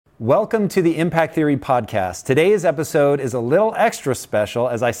Welcome to the Impact Theory podcast. Today's episode is a little extra special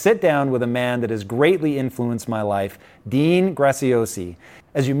as I sit down with a man that has greatly influenced my life, Dean Graziosi.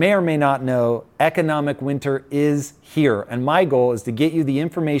 As you may or may not know, economic winter is here, and my goal is to get you the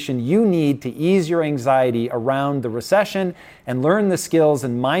information you need to ease your anxiety around the recession and learn the skills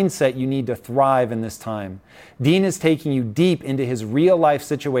and mindset you need to thrive in this time. Dean is taking you deep into his real-life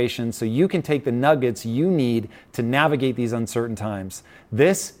situation so you can take the nuggets you need to navigate these uncertain times.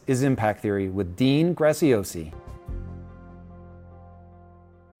 This is Impact Theory with Dean Graziosi.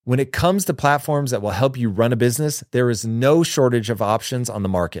 When it comes to platforms that will help you run a business, there is no shortage of options on the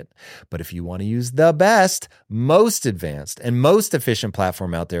market. But if you want to use the best, most advanced, and most efficient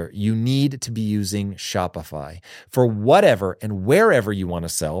platform out there, you need to be using Shopify. For whatever and wherever you want to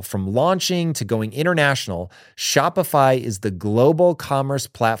sell, from launching to going international, Shopify is the global commerce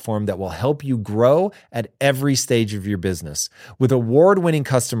platform that will help you grow at every stage of your business. With award-winning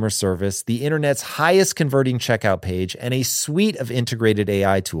customer service, the internet's highest converting checkout page, and a suite of integrated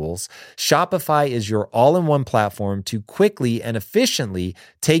AI tools, Shopify is your all-in-one platform to quickly and efficiently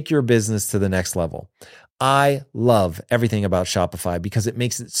take your business to the next level. I love everything about Shopify because it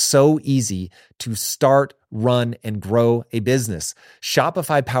makes it so easy to start, run, and grow a business.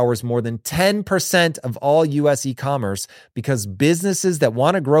 Shopify powers more than 10% of all US e-commerce because businesses that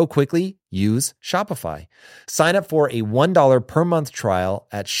want to grow quickly use Shopify. Sign up for a $1 per month trial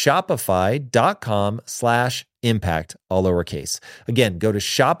at shopify.com/impact, all lowercase. Again, go to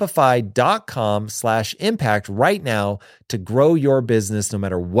shopify.com/impact right now to grow your business no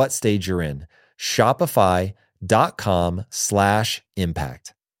matter what stage you're in.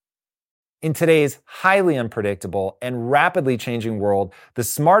 Shopify.com/impact. In today's highly unpredictable and rapidly changing world, the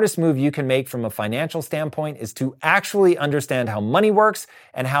smartest move you can make from a financial standpoint is to actually understand how money works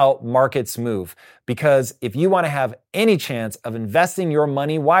and how markets move. Because if you want to have any chance of investing your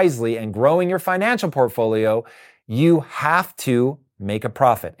money wisely and growing your financial portfolio, you have to make a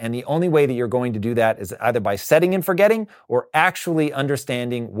profit. And the only way that you're going to do that is either by setting and forgetting or actually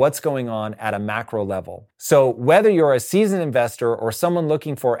understanding what's going on at a macro level. So whether you're a seasoned investor or someone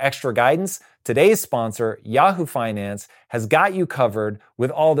looking for extra guidance, today's sponsor, Yahoo Finance, has got you covered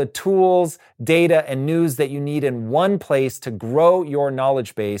with all the tools, data, and news that you need in one place to grow your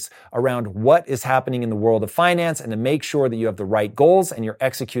knowledge base around what is happening in the world of finance and to make sure that you have the right goals and you're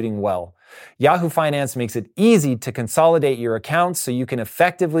executing well. Yahoo Finance makes it easy to consolidate your accounts so you can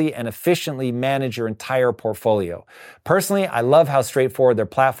effectively and efficiently manage your entire portfolio. Personally, I love how straightforward their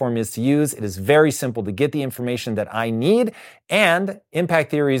platform is to use. It is very simple to get the information that I need, and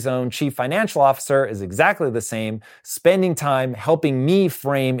Impact Theory's own Chief Financial Officer is exactly the same, spending time helping me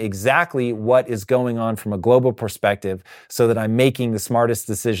frame exactly what is going on from a global perspective so that I'm making the smartest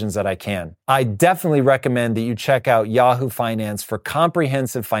decisions that I can. I definitely recommend that you check out Yahoo Finance for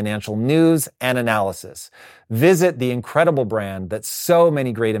comprehensive financial news and analysis. Visit the incredible brand that so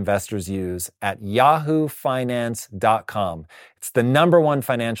many great investors use at yahoofinance.com. It's the #1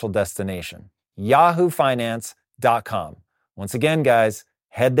 financial destination, yahoofinance.com. Once again, guys,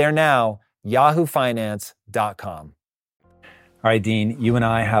 head there now, yahoofinance.com. All right, Dean, you and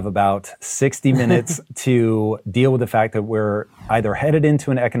I have about 60 minutes to deal with the fact that we're either headed into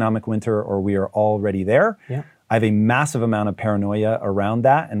an economic winter or we are already there. Yeah. I have a massive amount of paranoia around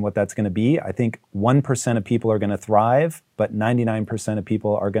that and what that's going to be. I think 1% of people are going to thrive, but 99% of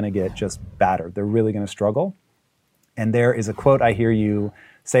people are going to get just battered. They're really going to struggle. And there is a quote I hear you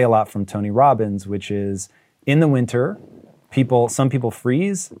say a lot from Tony Robbins, which is, in the winter, some people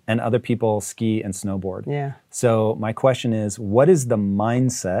freeze and other people ski and snowboard. Yeah. So my question is, what is the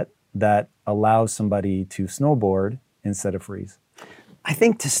mindset that allows somebody to snowboard instead of freeze? I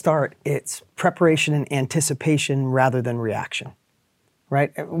think to start, it's preparation and anticipation rather than reaction,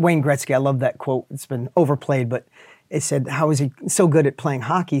 right? Wayne Gretzky, I love that quote. It's been overplayed, but it said, how is he so good at playing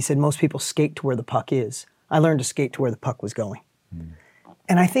hockey? He said, most people skate to where the puck is. I learned to skate to where the puck was going.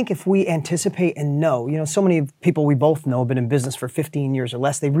 And I think if we anticipate and know, so many people we both know have been in business for 15 years or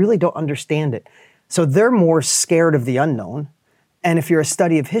less, they really don't understand it. So they're more scared of the unknown. And if you're a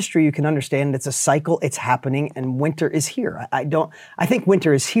study of history, you can understand it's a cycle, it's happening, and winter is here. I think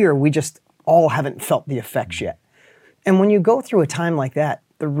winter is here, we just all haven't felt the effects yet. And when you go through a time like that,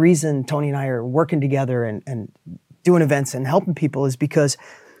 the reason Tony and I are working together and doing events and helping people is because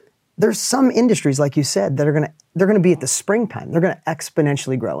there's some industries, like you said, that they're gonna be at the springtime. They're gonna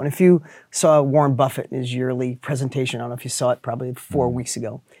exponentially grow. And if you saw Warren Buffett in his yearly presentation, I don't know if you saw it probably 4 weeks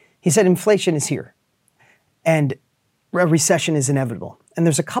ago, he said inflation is here. And a recession is inevitable. And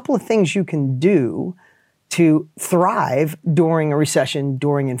there's a couple of things you can do to thrive during a recession,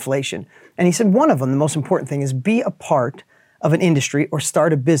 during inflation. And he said one of them, the most important thing, is be a part of an industry or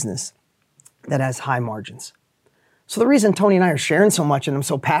start a business that has high margins. So the reason Tony and I are sharing so much, and I'm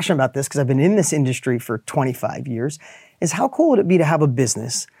so passionate about this because I've been in this industry for 25 years, is how cool would it be to have a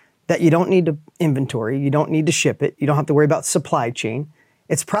business that you don't need to inventory, you don't need to ship it, you don't have to worry about supply chain.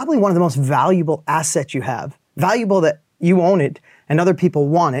 It's probably one of the most valuable assets you have. Valuable that you own it and other people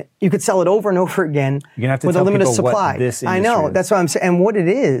want it. You could sell it over and over again You're gonna have to with tell a limited people supply. what this I industry know, is. that's what I'm saying. And what it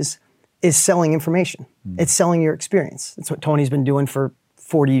is selling information. It's selling your experience. That's what Tony's been doing for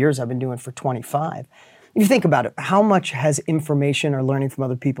 40 years. I've been doing for 25. If you think about it, how much has information or learning from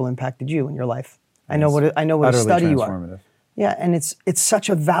other people impacted you in your life? I know what a study you are. Yeah, and it's such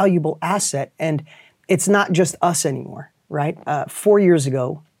a valuable asset, and it's not just us anymore, right? 4 years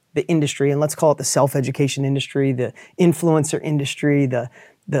ago, the industry, and let's call it the self-education industry, the influencer industry, the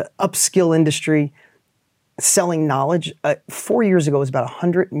upskill industry, selling knowledge, 4 years ago was about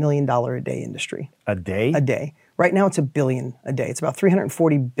 $100 million a day industry. A day? A day. Right now it's $1 billion a day. It's about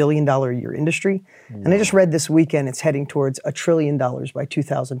 $340 billion a year industry. And I just read this weekend it's heading towards $1 trillion by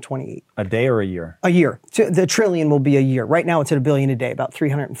 2028. A day or a year? A year. The trillion will be a year. Right now it's at $1 billion a day, about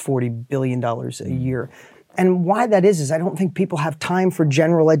 $340 billion a year. And why that is I don't think people have time for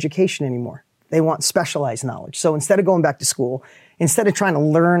general education anymore. They want specialized knowledge. So instead of going back to school, instead of trying to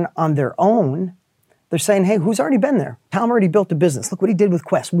learn on their own, they're saying, hey, who's already been there? Tom already built a business. Look what he did with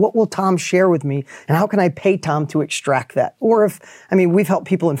Quest. What will Tom share with me? And how can I pay Tom to extract that? Or we've helped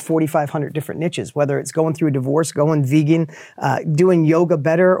people in 4,500 different niches, whether it's going through a divorce, going vegan, doing yoga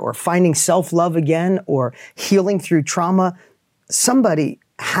better, or finding self-love again, or healing through trauma. Somebody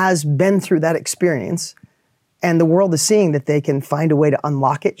has been through that experience, and the world is seeing that they can find a way to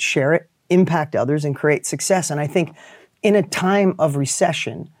unlock it, share it, impact others, and create success. And I think in a time of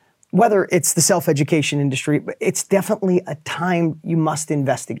recession, whether it's the self-education industry, but it's definitely a time you must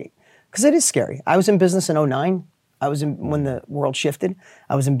investigate because it is scary. I was in business in 2009. I was in when the world shifted.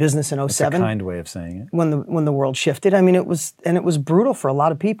 I was in business in 2007. That's a kind way of saying it. When the world shifted. I mean, it was brutal for a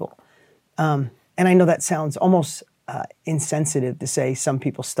lot of people. And I know that sounds almost insensitive to say some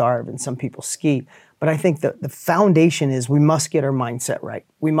people starve and some people ski. But I think that the foundation is we must get our mindset right.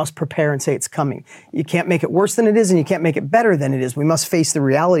 We must prepare and say it's coming. You can't make it worse than it is, and you can't make it better than it is. We must face the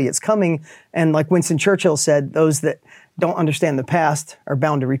reality it's coming. And like Winston Churchill said, those that don't understand the past are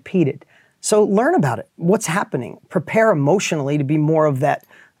bound to repeat it. So learn about it. What's happening? Prepare emotionally to be more of that.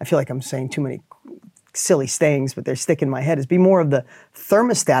 I feel like I'm saying too many silly sayings, but they're sticking in my head. Is be more of the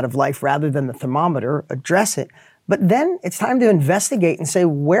thermostat of life rather than the thermometer. Address it. But then it's time to investigate and say,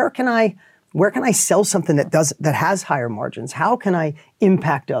 where can I sell something that has higher margins? How can I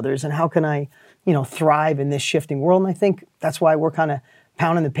impact others? And how can I, thrive in this shifting world? And I think that's why we're kind of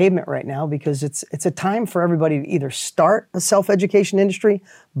pounding the pavement right now, because it's a time for everybody to either start a self-education industry,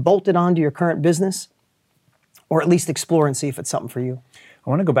 bolt it onto your current business, or at least explore and see if it's something for you. I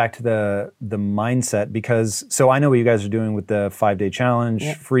want to go back to the mindset because, so I know what you guys are doing with the 5-day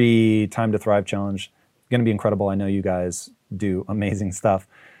challenge, free Time to Thrive challenge. Going to be incredible. I know you guys do amazing stuff.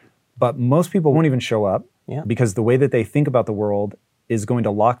 But most people won't even show up because the way that they think about the world is going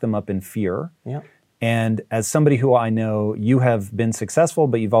to lock them up in fear. Yeah. And as somebody who I know, you have been successful,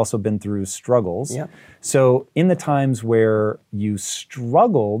 but you've also been through struggles. Yeah. So in the times where you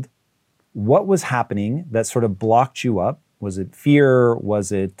struggled, what was happening that sort of blocked you up? Was it fear?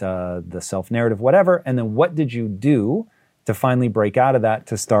 Was it the self-narrative, whatever? And then what did you do to finally break out of that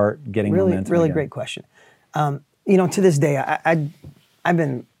to start getting momentum Really again? great question. To this day, I've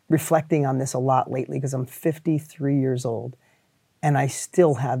been reflecting on this a lot lately because I'm 53 years old and I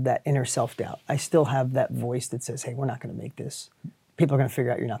still have that inner self-doubt. I still have that voice that says, hey, we're not going to make this. People are going to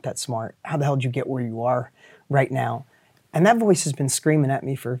figure out you're not that smart. How the hell did you get where you are right now? And that voice has been screaming at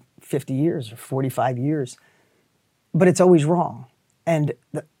me for 50 years or 45 years, but it's always wrong. And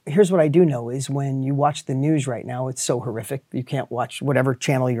here's what I do know is when you watch the news right now, it's so horrific. You can't watch whatever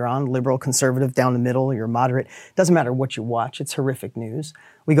channel you're on, liberal, conservative, down the middle, you're moderate. It doesn't matter what you watch. It's horrific news.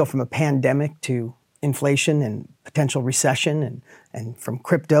 We go from a pandemic to inflation and potential recession and from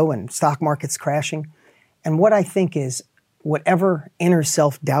crypto and stock markets crashing. And what I think is whatever inner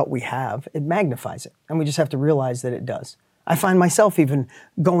self-doubt we have, it magnifies it. And we just have to realize that it does. I find myself even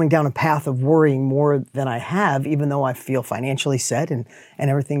going down a path of worrying more than I have, even though I feel financially set and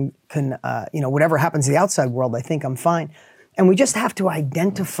everything can, whatever happens in the outside world, I think I'm fine. And we just have to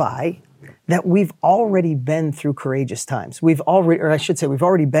identify that we've already been through courageous times. We've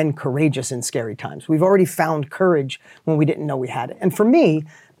already been courageous in scary times. We've already found courage when we didn't know we had it. And for me,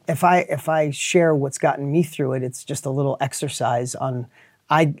 if I share what's gotten me through it, it's just a little exercise on,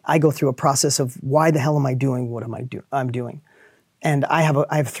 I go through a process of why the hell am I doing what I'm doing? And I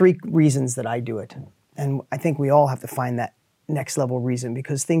have 3 reasons that I do it. And I think we all have to find that next level reason,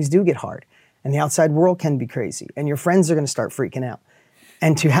 because things do get hard and the outside world can be crazy and your friends are going to start freaking out.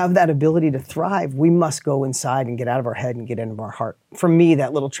 And to have that ability to thrive, we must go inside and get out of our head and get into our heart. For me,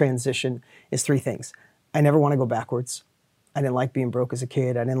 that little transition is 3 things. I never want to go backwards. I didn't like being broke as a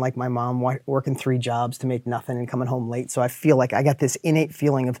kid. I didn't like my mom working 3 jobs to make nothing and coming home late. So I feel like I got this innate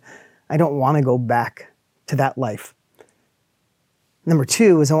feeling of I don't want to go back to that life. Number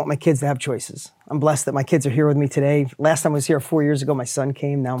 2 is I want my kids to have choices. I'm blessed that my kids are here with me today. Last time I was here 4 years ago, my son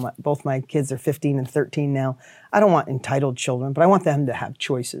came. Now both my kids are 15 and 13 now. I don't want entitled children, but I want them to have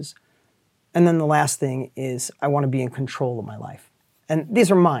choices. And then the last thing is I want to be in control of my life. And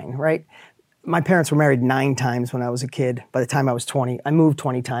these are mine, right? My parents were married 9 times when I was a kid. By the time I was 20, I moved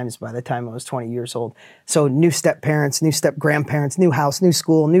 20 times by the time I was 20 years old. So new step parents, new step grandparents, new house, new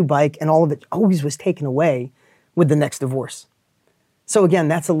school, new bike, and all of it always was taken away with the next divorce. So again,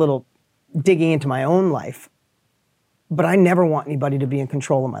 that's a little digging into my own life, but I never want anybody to be in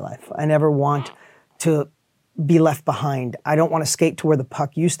control of my life. I never want to be left behind. I don't want to skate to where the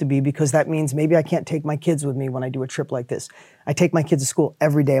puck used to be, because that means maybe I can't take my kids with me when I do a trip like this. I take my kids to school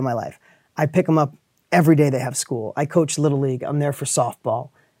every day of my life. I pick them up every day they have school. I coach Little League. I'm there for softball.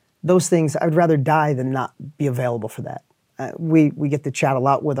 Those things, I would rather die than not be available for that. We get to chat a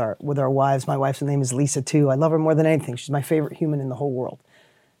lot with our wives. My wife's name is Lisa too. I love her more than anything. She's my favorite human in the whole world.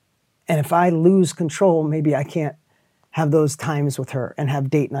 And if I lose control, maybe I can't have those times with her and have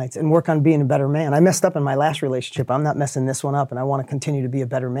date nights and work on being a better man. I messed up in my last relationship. I'm not messing this one up, and I want to continue to be a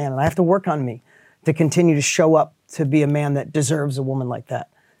better man. And I have to work on me to continue to show up to be a man that deserves a woman like that.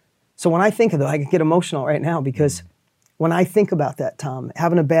 So when I think of that, I get emotional right now, because when I think about that, Tom,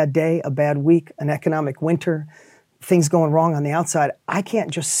 having a bad day, a bad week, an economic winter, things going wrong on the outside, I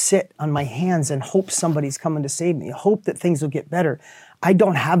can't just sit on my hands and hope somebody's coming to save me, hope that things will get better. I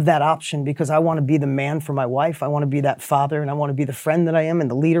don't have that option, because I want to be the man for my wife. I want to be that father, and I want to be the friend that I am and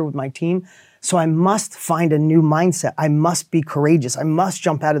the leader with my team. So I must find a new mindset. I must be courageous. I must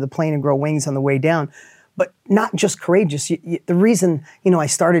jump out of the plane and grow wings on the way down. But not just courageous. The reason, I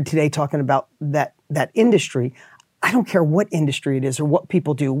started today talking about that industry, I don't care what industry it is or what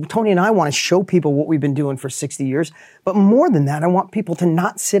people do. Tony and I want to show people what we've been doing for 60 years. But more than that, I want people to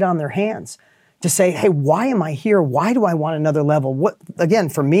not sit on their hands, to say, hey, why am I here? Why do I want another level? What, again,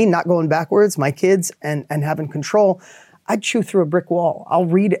 for me, not going backwards, my kids and having control, I'd chew through a brick wall. I'll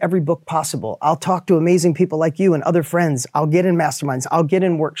read every book possible. I'll talk to amazing people like you and other friends. I'll get in masterminds. I'll get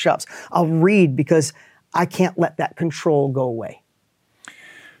in workshops. I'll read, because I can't let that control go away.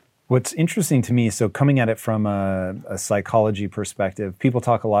 What's interesting to me, so coming at it from a psychology perspective, people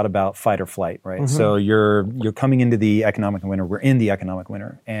talk a lot about fight or flight, right? Mm-hmm. So you're coming into the economic winter. We're in the economic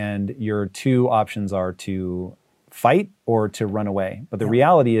winter, and your 2 options are to fight or to run away. But the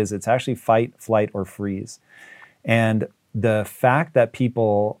reality is it's actually fight, flight, or freeze. And the fact that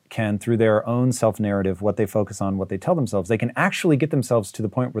people can, through their own self-narrative, what they focus on, what they tell themselves, they can actually get themselves to the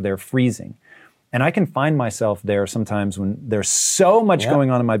point where they're freezing. And I can find myself there sometimes when there's so much going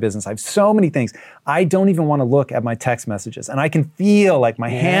on in my business. I have so many things. I don't even want to look at my text messages. And I can feel like my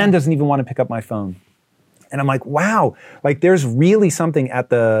hand doesn't even want to pick up my phone. And I'm like, wow, like there's really something at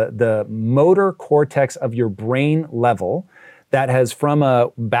the motor cortex of your brain level that has,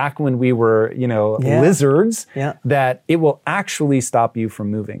 from back when we were, lizards, that it will actually stop you from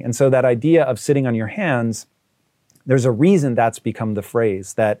moving. And so that idea of sitting on your hands, there's a reason that's become the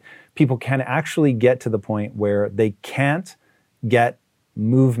phrase, that people can actually get to the point where they can't get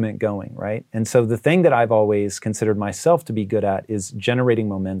movement going, right? And so the thing that I've always considered myself to be good at is generating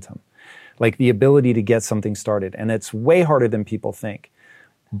momentum, like the ability to get something started. And it's way harder than people think.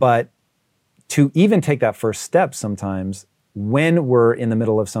 But to even take that first step sometimes, when we're in the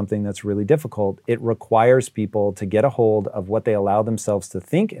middle of something that's really difficult, it requires people to get a hold of what they allow themselves to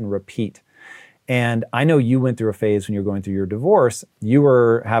think and repeat. And I know you went through a phase when you were going through your divorce. You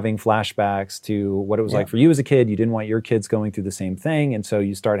were having flashbacks to what it was like for you as a kid. You didn't want your kids going through the same thing. And so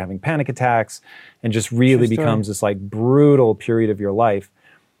you started having panic attacks and just really becomes this like brutal period of your life.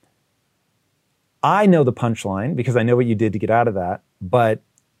 I know the punchline because I know what you did to get out of that. But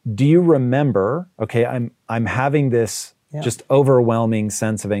do you remember, okay, I'm having this just overwhelming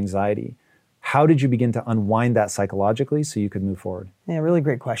sense of anxiety. How did you begin to unwind that psychologically so you could move forward? Yeah, really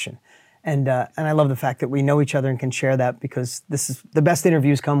great question. And I love the fact that we know each other and can share that, because this is the best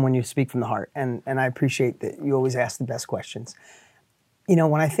interviews come when you speak from the heart. And I appreciate that you always ask the best questions.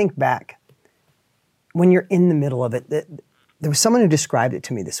 When I think back, when you're in the middle of it, there was someone who described it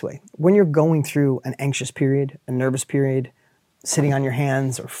to me this way. When you're going through an anxious period, a nervous period, sitting on your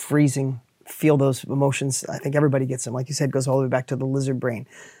hands or freezing, feel those emotions. I think everybody gets them. Like you said, goes all the way back to the lizard brain.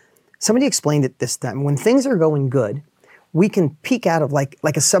 Somebody explained it this time. When things are going good, we can peek out of like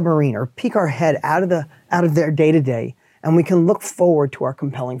a submarine, or peek our head out of their day-to-day, and we can look forward to our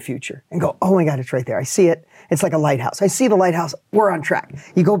compelling future and go, oh my God, it's right there. I see it. It's like a lighthouse. I see the lighthouse. We're on track.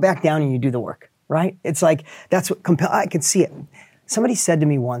 You go back down and you do the work, right? It's like, that's what I can see it. Somebody said to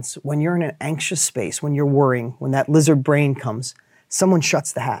me once, when you're in an anxious space, when you're worrying, when that lizard brain comes, someone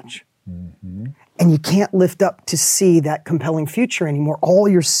shuts the hatch. Mm-hmm. And you can't lift up to see that compelling future anymore. All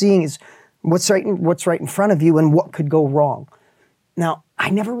you're seeing is what's right in front of you and what could go wrong. Now, I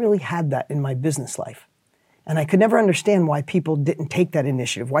never really had that in my business life. And I could never understand why people didn't take that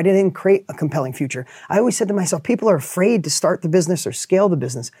initiative, why they didn't create a compelling future. I always said to myself, people are afraid to start the business or scale the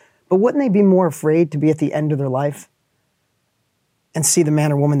business, but wouldn't they be more afraid to be at the end of their life and see the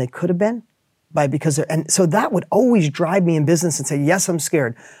man or woman they could have been? And so that would always drive me in business and say, yes, I'm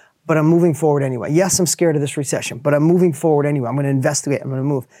scared, but I'm moving forward anyway. Yes, I'm scared of this recession, but I'm moving forward anyway. I'm going to investigate, I'm going to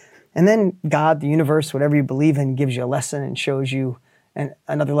move. And then God, the universe, whatever you believe in, gives you a lesson and shows you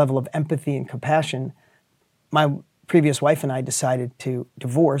another level of empathy and compassion. My previous wife and I decided to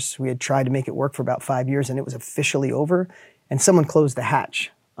divorce. We had tried to make it work for about 5 years, and it was officially over, and someone closed the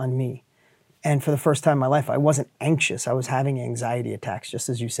hatch on me. And for the first time in my life, I wasn't anxious. I was having anxiety attacks, just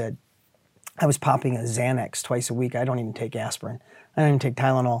as you said. I was popping a Xanax twice a week. I don't even take aspirin. I don't even take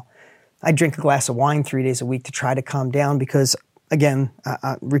Tylenol. I drink a glass of wine 3 days a week to try to calm down because, again,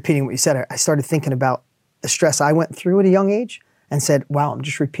 repeating what you said, I started thinking about the stress I went through at a young age and said, wow, I'm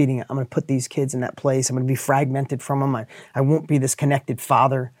just repeating it. I'm going to put these kids in that place. I'm going to be fragmented from them. I won't be this connected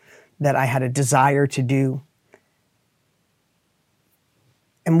father that I had a desire to do.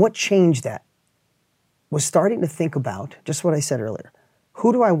 And what changed that was starting to think about just what I said earlier.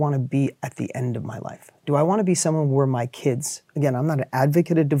 Who do I want to be at the end of my life? Do I want to be someone where my kids, again, I'm not an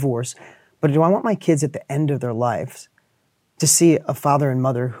advocate of divorce, but do I want my kids at the end of their lives to see a father and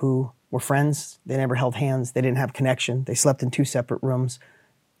mother who were friends, they never held hands, they didn't have connection, they slept in 2 separate rooms?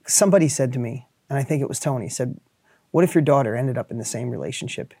 Somebody said to me, and I think it was Tony, said, what if your daughter ended up in the same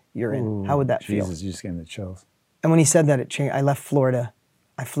relationship you're in? Ooh, how would that feel? Jesus, you just getting the chills. And when he said that, it changed. I left Florida,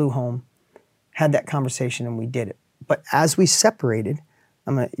 I flew home, had that conversation, and we did it. But as we separated,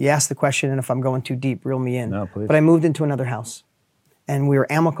 you asked the question, and if I'm going too deep, reel me in. No, please. But I moved into another house, and we were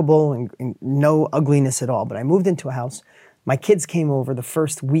amicable and no ugliness at all. But I moved into a house. My kids came over the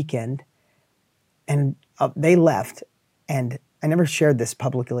first weekend, and they left, and I never shared this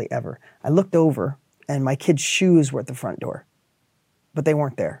publicly ever. I looked over, and my kids' shoes were at the front door, but they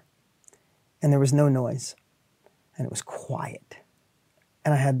weren't there. And there was no noise, and it was quiet.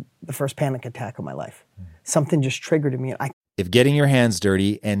 And I had the first panic attack of my life. Something just triggered in me. If getting your hands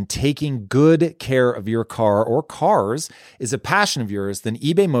dirty and taking good care of your car or cars is a passion of yours, then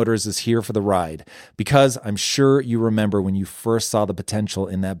eBay Motors is here for the ride. Because I'm sure you remember when you first saw the potential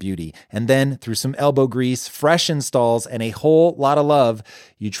in that beauty. And then through some elbow grease, fresh installs, and a whole lot of love,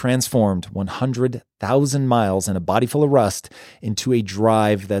 you transformed 100,000 miles and a body full of rust into a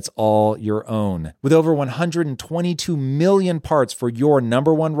drive that's all your own. With over 122 million parts for your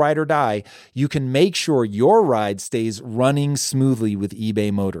number one ride or die, you can make sure your ride stays running smoothly with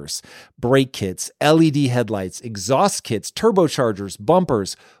eBay Motors. Brake kits, LED headlights, exhaust kits, turbochargers,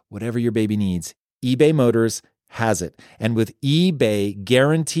 bumpers, whatever your baby needs, eBay Motors has it. And with eBay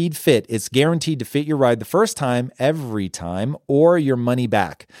Guaranteed Fit, it's guaranteed to fit your ride the first time, every time, or your money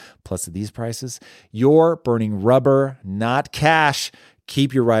back. Plus, at these prices, you're burning rubber, not cash.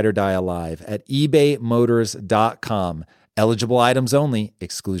 Keep your ride or die alive at ebaymotors.com. Eligible items only.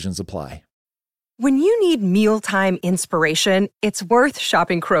 Exclusions apply. When you need mealtime inspiration, it's worth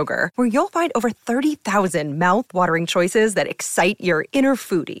shopping Kroger, where you'll find over 30,000 mouth-watering choices that excite your inner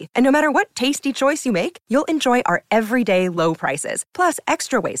foodie. And no matter what tasty choice you make, you'll enjoy our everyday low prices, plus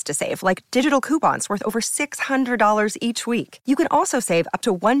extra ways to save, like digital coupons worth over $600 each week. You can also save up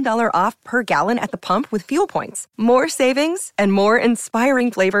to $1 off per gallon at the pump with fuel points. More savings and more inspiring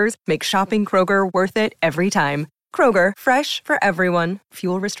flavors make shopping Kroger worth it every time. Kroger, fresh for everyone.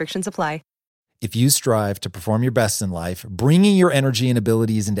 Fuel restrictions apply. If you strive to perform your best in life, bringing your energy and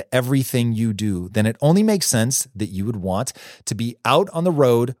abilities into everything you do, then it only makes sense that you would want to be out on the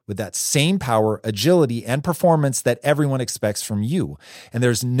road with that same power, agility, and performance that everyone expects from you. And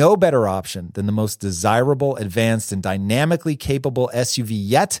there's no better option than the most desirable, advanced, and dynamically capable SUV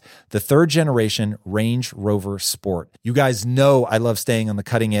yet, the third generation Range Rover Sport. You guys know I love staying on the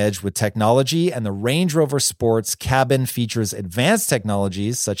cutting edge with technology, and the Range Rover Sport's cabin features advanced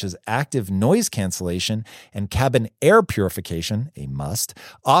technologies such as active noise cancellation and cabin air purification, a must,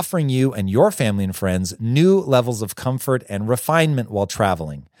 offering you and your family and friends new levels of comfort and refinement while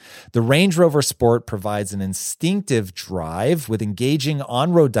traveling. The Range Rover Sport provides an instinctive drive with engaging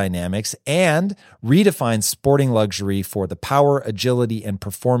on-road dynamics and redefines sporting luxury for the power, agility, and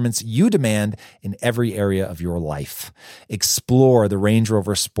performance you demand in every area of your life. Explore the Range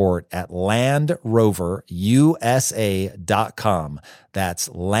Rover Sport at LandRoverUSA.com. That's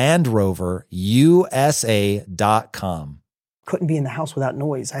LandRoverUSA.com. Couldn't be in the house without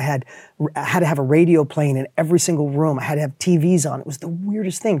noise. I had to have a radio playing in every single room. I had to have TVs on. It was the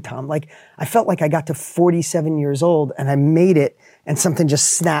weirdest thing, Tom. Like, I felt like I got to 47 years old and I made it and something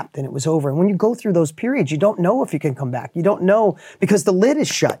just snapped and it was over. And when you go through those periods, you don't know if you can come back. You don't know because the lid is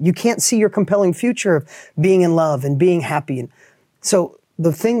shut. You can't see your compelling future of being in love and being happy. And so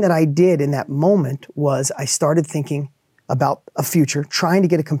the thing that I did in that moment was I started thinking about a future, trying to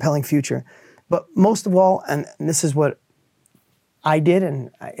get a compelling future. But most of all, and this is what I did,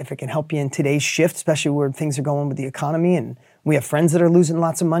 and if it can help you in today's shift, especially where things are going with the economy and we have friends that are losing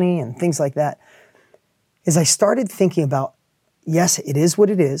lots of money and things like that, is I started thinking about, yes, it is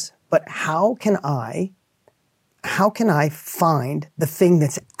what it is, but how can I find the thing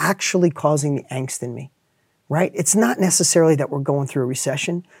that's actually causing the angst in me, right? It's not necessarily that we're going through a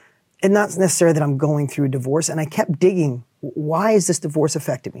recession. It's not necessarily that I'm going through a divorce. And I kept digging, why is this divorce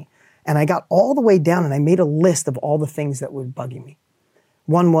affecting me? And I got all the way down and I made a list of all the things that were bugging me.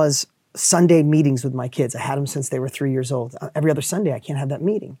 One was Sunday meetings with my kids. I had them since they were 3 years old. Every other Sunday, I can't have that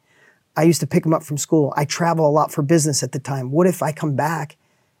meeting. I used to pick them up from school. I travel a lot for business at the time. What if I come back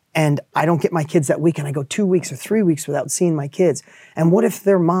and I don't get my kids that week and I go 2 weeks or 3 weeks without seeing my kids? And what if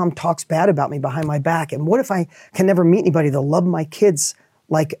their mom talks bad about me behind my back? And what if I can never meet anybody that'll love my kids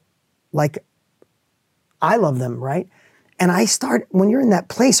like I love them, right? And when you're in that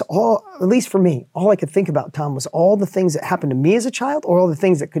place, at least for me, all I could think about, Tom, was all the things that happened to me as a child or all the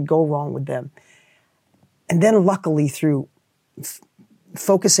things that could go wrong with them. And then luckily through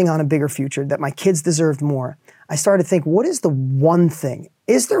focusing on a bigger future, that my kids deserved more, I started to think, what is the one thing?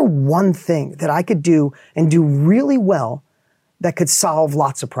 Is there one thing that I could do and do really well that could solve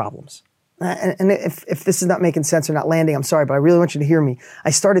lots of problems? And if this is not making sense or not landing, I'm sorry, but I really want you to hear me.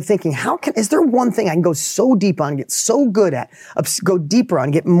 I started thinking, is there one thing I can go so deep on, get so good at, go deeper on,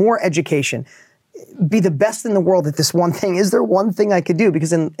 get more education, be the best in the world at this one thing? Is there one thing I could do?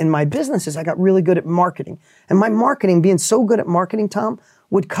 Because in my businesses, I got really good at marketing. And my marketing, being so good at marketing, Tom,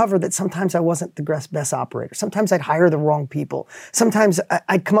 would cover that sometimes I wasn't the best operator. Sometimes I'd hire the wrong people. Sometimes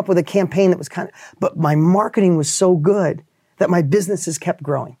I'd come up with a campaign that was but my marketing was so good that my businesses kept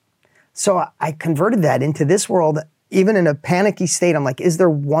growing. So I converted that into this world, even in a panicky state. I'm like, is there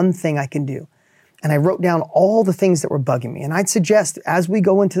one thing I can do? And I wrote down all the things that were bugging me. And I'd suggest as we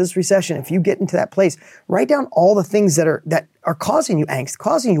go into this recession, if you get into that place, write down all the things that are causing you angst,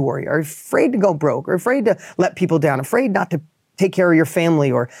 causing you worry, are afraid to go broke, or afraid to let people down, afraid not to take care of your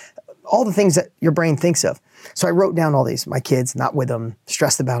family, or all the things that your brain thinks of. So I wrote down all these. My kids, not with them,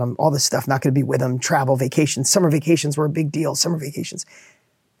 stressed about them, all this stuff, not going to be with them, travel, vacations. Summer vacations were a big deal, summer vacations.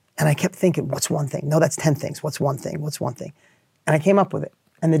 And I kept thinking, what's one thing? No, that's 10 things. What's one thing? What's one thing? And I came up with it.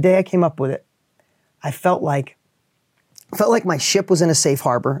 And the day I came up with it, I felt like my ship was in a safe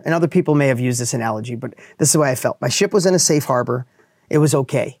harbor. And other people may have used this analogy, but this is the way I felt. My ship was in a safe harbor. It was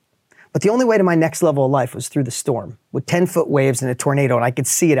okay. But the only way to my next level of life was through the storm with 10-foot waves and a tornado, and I could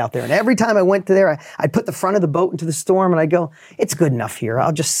see it out there. And every time I went to there, I'd put the front of the boat into the storm, and I'd go, it's good enough here.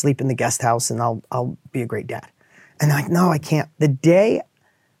 I'll just sleep in the guest house, and I'll be a great dad. And I'm like, no, I can't. The day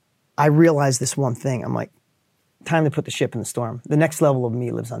I realized this one thing, I'm like, time to put the ship in the storm. The next level of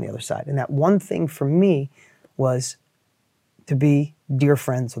me lives on the other side. And that one thing for me was to be dear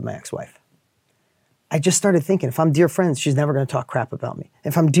friends with my ex-wife. I just started thinking, if I'm dear friends, she's never going to talk crap about me.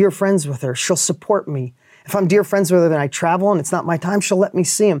 If I'm dear friends with her, she'll support me. If I'm dear friends with her and I travel and it's not my time, she'll let me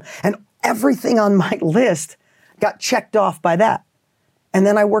see him. And everything on my list got checked off by that. And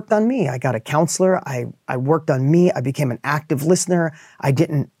then I worked on me. I got a counselor. I worked on me. I became an active listener. I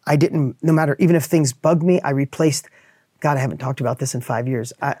didn't, no matter, even if things bugged me, I replaced, God, I haven't talked about this in 4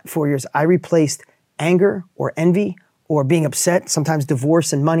 years. I replaced anger or envy or being upset, sometimes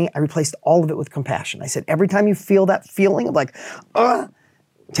divorce and money. I replaced all of it with compassion. I said, every time you feel that feeling of like,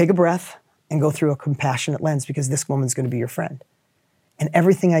 take a breath and go through a compassionate lens, because this woman's going to be your friend. And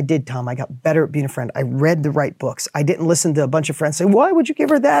everything I did, Tom, I got better at being a friend. I read the right books. I didn't listen to a bunch of friends say, why would you give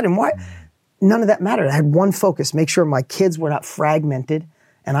her that? And why? None of that mattered. I had one focus, make sure my kids were not fragmented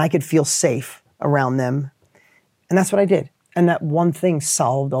and I could feel safe around them. And that's what I did. And that one thing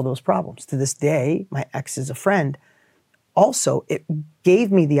solved all those problems. To this day, my ex is a friend. Also, it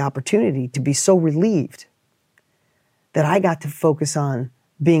gave me the opportunity to be so relieved that I got to focus on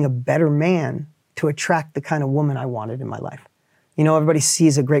being a better man to attract the kind of woman I wanted in my life. Everybody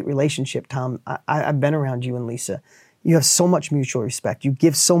sees a great relationship, Tom. I've been around you and Lisa. You have so much mutual respect. You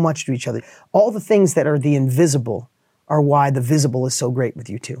give so much to each other. All the things that are the invisible are why the visible is so great with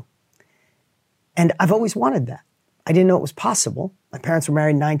you two. And I've always wanted that. I didn't know it was possible. My parents were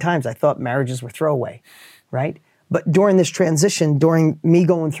married 9 times. I thought marriages were throwaway, right? But during this transition, during me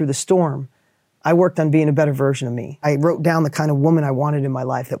going through the storm, I worked on being a better version of me. I wrote down the kind of woman I wanted in my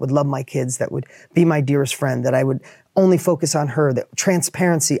life that would love my kids, that would be my dearest friend, that I would only focus on her, that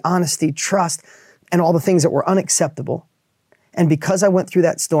transparency, honesty, trust, and all the things that were unacceptable. And because I went through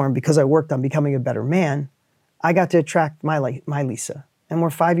that storm, because I worked on becoming a better man, I got to attract my Lisa. And we're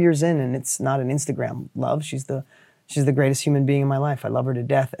 5 years in, and it's not an Instagram love. She's the greatest human being in my life. I love her to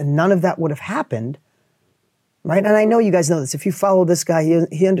death. And none of that would have happened, right? And I know you guys know this. If you follow this guy,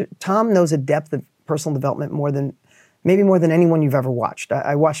 Tom knows a depth of personal development maybe more than anyone you've ever watched.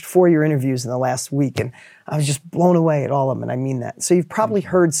 I watched 4 of your interviews in the last week, and I was just blown away at all of them, and I mean that. So you've probably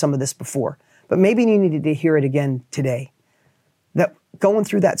heard some of this before, but maybe you needed to hear it again today. That going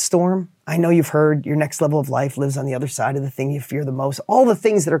through that storm, I know you've heard your next level of life lives on the other side of the thing you fear the most. All the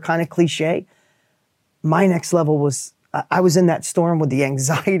things that are kind of cliche. My next level was, I was in that storm with the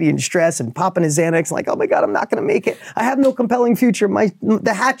anxiety and stress and popping a Xanax, like, oh my God, I'm not going to make it. I have no compelling future.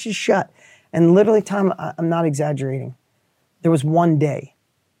 The hatch is shut. And literally, Tom, I'm not exaggerating. There was one day,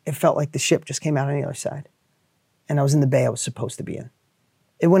 it felt like the ship just came out on the other side. And I was in the bay I was supposed to be in.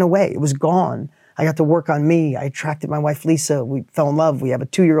 It went away. It was gone. I got to work on me. I attracted my wife, Lisa. We fell in love. We have a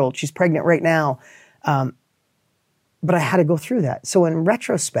 2-year-old. She's pregnant right now. But I had to go through that. So in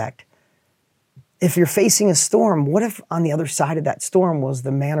retrospect, if you're facing a storm, what if on the other side of that storm was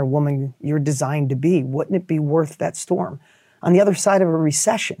the man or woman you're designed to be? Wouldn't it be worth that storm? On the other side of a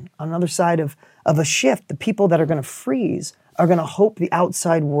recession, on the other side of a shift, the people that are going to freeze are going to hope the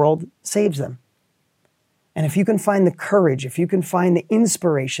outside world saves them. And if you can find the courage, if you can find the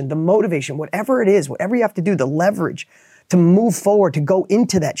inspiration, the motivation, whatever it is, whatever you have to do, the leverage to move forward, to go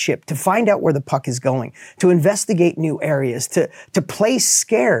into that ship, to find out where the puck is going, to investigate new areas, to play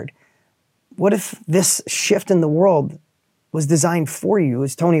scared. What if this shift in the world was designed for you?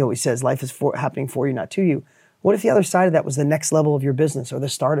 As Tony always says, life is happening for you, not to you. What if the other side of that was the next level of your business or the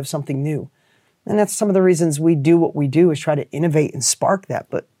start of something new? And that's some of the reasons we do what we do, is try to innovate and spark that.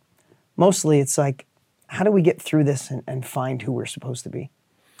 But mostly it's like, how do we get through this and find who we're supposed to be?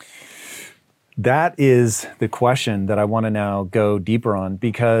 That is the question that I want to now go deeper on,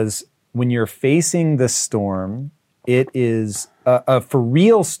 because when you're facing the storm, it is a for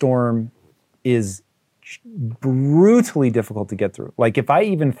real storm is brutally difficult to get through. Like if I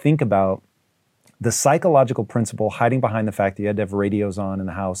even think about the psychological principle hiding behind the fact that you had to have radios on in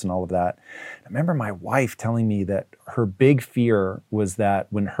the house and all of that. I remember my wife telling me that her big fear was that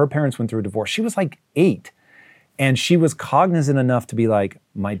when her parents went through a divorce, she was like 8. And she was cognizant enough to be like,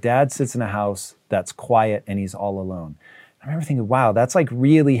 my dad sits in a house that's quiet and he's all alone. I remember thinking, wow, that's like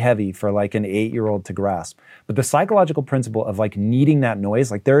really heavy for like an 8-year-old to grasp. But the psychological principle of like needing that noise,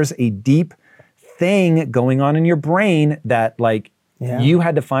 like there's a deep thing going on in your brain that like you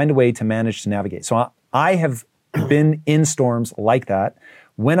had to find a way to manage to navigate. So I have been in storms like that.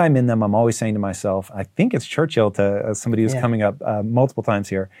 When I'm in them, I'm always saying to myself, I think it's Churchill to somebody who's coming up multiple times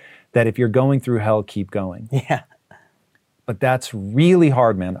here, that if you're going through hell, keep going. Yeah. But that's really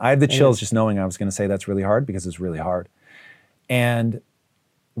hard, man. I have the chills just knowing I was going to say that's really hard, because it's really hard. And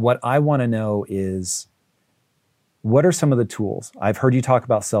what I want to know is, what are some of the tools? I've heard you talk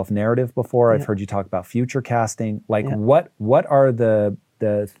about self-narrative before. I've heard you talk about future casting. Like what are the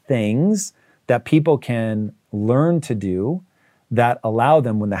things that people can learn to do that allow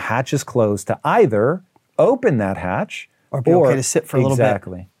them, when the hatch is closed, to either open that hatch or be okay to sit for a little bit?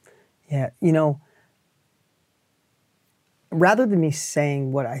 Exactly. Yeah, rather than me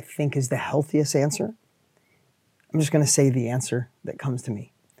saying what I think is the healthiest answer, I'm just going to say the answer that comes to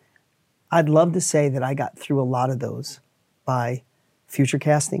me. I'd love to say that I got through a lot of those by future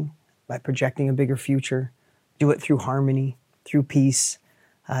casting, by projecting a bigger future, do it through harmony, through peace,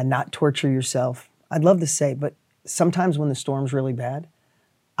 not torture yourself. I'd love to say, but sometimes when the storm's really bad,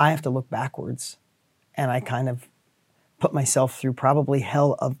 I have to look backwards, and I kind of put myself through probably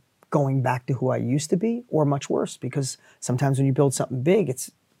hell of going back to who I used to be, or much worse, because sometimes when you build something big,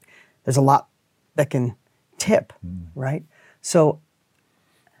 there's a lot that can tip, right? So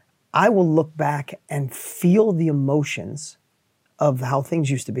I will look back and feel the emotions of how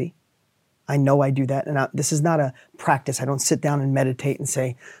things used to be. I know I do that. And this is not a practice. I don't sit down and meditate and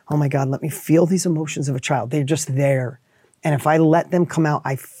say, oh my God, let me feel these emotions of a child. They're just there. And if I let them come out,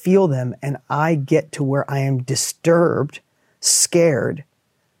 I feel them, and I get to where I am disturbed, scared,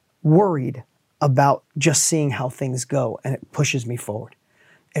 worried, about just seeing how things go, and it pushes me forward.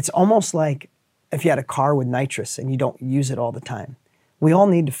 It's almost like if you had a car with nitrous and you don't use it all the time. We all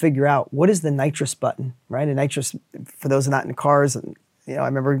need to figure out what is the nitrous button, right? A nitrous, for those not in cars, I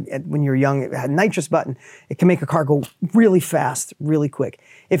remember when you were young, it had a nitrous button. It can make a car go really fast, really quick.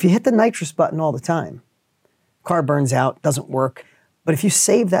 If you hit the nitrous button all the time, car burns out, doesn't work. But if you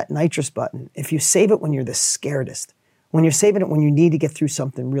save that nitrous button, if you save it when you're the scaredest, when you're saving it when you need to get through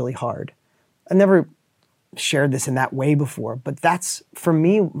something really hard. I never shared this in that way before, but that's, for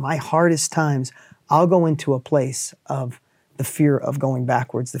me, my hardest times. I'll go into a place of the fear of going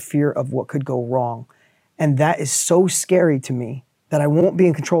backwards, the fear of what could go wrong. And that is so scary to me that I won't be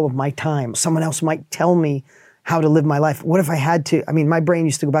in control of my time. Someone else might tell me how to live my life. What if I had to, my brain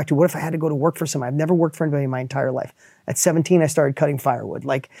used to go back to, what if I had to go to work for someone? I've never worked for anybody in my entire life. At 17, I started cutting firewood.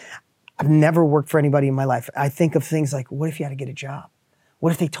 I've never worked for anybody in my life. I think of things like, what if you had to get a job?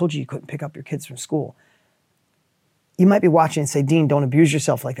 What if they told you couldn't pick up your kids from school? You might be watching and say, Dean, don't abuse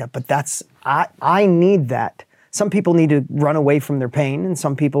yourself like that. But I need that. Some people need to run away from their pain, and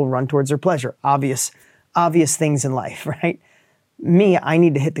some people run towards their pleasure. Obvious things in life, right? Me,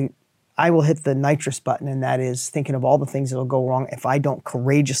 I will hit the nitrous button, and that is thinking of all the things that'll go wrong if I don't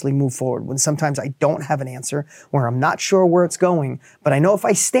courageously move forward. When sometimes I don't have an answer, where I'm not sure where it's going, but I know if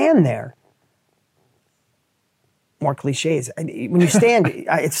I stand there, more cliches. When you stand,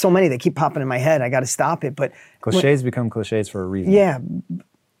 it's so many that keep popping in my head. I got to stop it. But cliches become cliches for a reason. Yeah,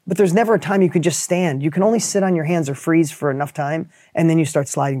 but there's never a time you could just stand. You can only sit on your hands or freeze for enough time, and then you start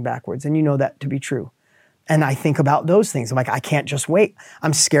sliding backwards, and you know that to be true. And I think about those things. I'm like, I can't just wait.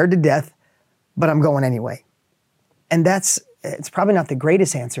 I'm scared to death, but I'm going anyway. And it's probably not the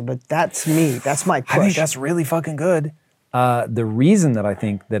greatest answer, but that's me. That's my push. I think that's really fucking good. The reason that I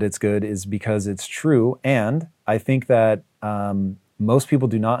think that it's good is because it's true, and I think that most people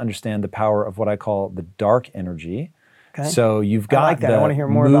do not understand the power of what I call the dark energy. Okay. So you've got I like that. I want to hear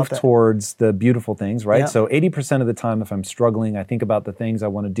more move about that. towards the beautiful things, right? Yeah. So 80% of the time, if I'm struggling, I think about the things I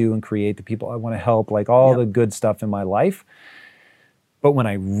want to do and create, the people I want to help, like all the good stuff in my life. But when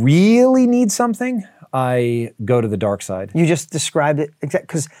I really need something, I go to the dark side. You just described it exactly,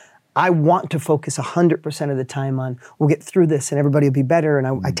 because I want to focus 100% of the time on, we'll get through this and everybody will be better,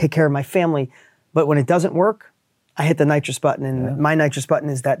 and I take care of my family. But when it doesn't work, I hit the nitrous button, and my nitrous button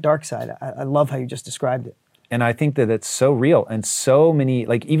is that dark side. I love how you just described it. And I think that it's so real, and so many,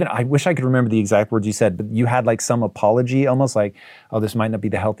 even I wish I could remember the exact words you said, but you had some apology, almost like, oh, this might not be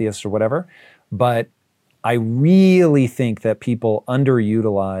the healthiest or whatever. But I really think that people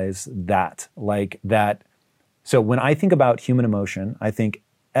underutilize that, that. So when I think about human emotion, I think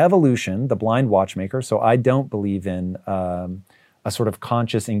evolution, the blind watchmaker. So I don't believe in a sort of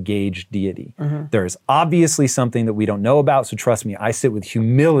conscious, engaged deity. Mm-hmm. There's obviously something that we don't know about. So trust me, I sit with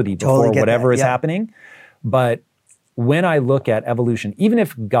humility before whatever is happening. But when I look at evolution, even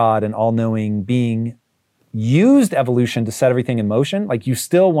if God, an all-knowing being, used evolution to set everything in motion, you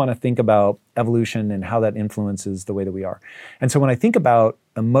still want to think about evolution and how that influences the way that we are. And so when I think about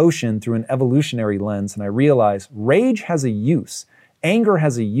emotion through an evolutionary lens, and I realize rage has a use, anger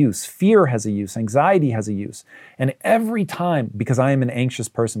has a use, fear has a use, anxiety has a use. And every time, because I am an anxious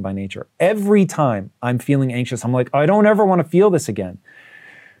person by nature, every time I'm feeling anxious, I'm like, I don't ever want to feel this again.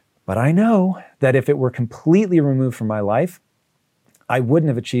 But I know that if it were completely removed from my life, I wouldn't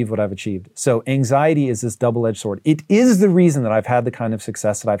have achieved what I've achieved. So anxiety is this double-edged sword. It is the reason that I've had the kind of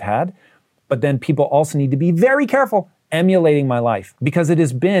success that I've had, but then people also need to be very careful emulating my life, because it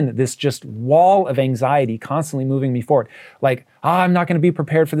has been this just wall of anxiety constantly moving me forward. I'm not going to be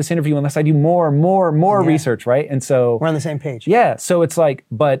prepared for this interview unless I do more research, right? And so we're on the same page. Yeah, so it's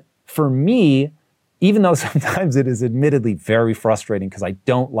but for me, even though sometimes it is admittedly very frustrating because I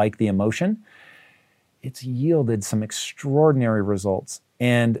don't like the emotion, it's yielded some extraordinary results.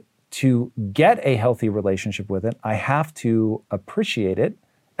 And to get a healthy relationship with it, I have to appreciate it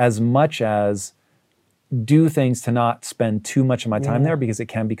as much as do things to not spend too much of my time there, because it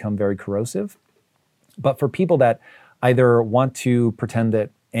can become very corrosive. But for people that either want to pretend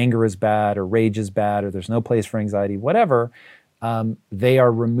that anger is bad or rage is bad or there's no place for anxiety, whatever, they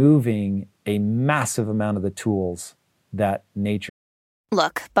are removing a massive amount of the tools that nature.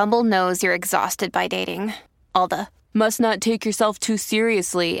 Look, Bumble knows you're exhausted by dating. All the must not take yourself too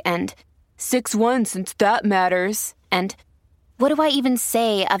seriously and 6'1" since that matters. And what do I even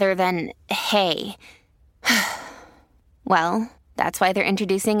say other than hey? Well, that's why they're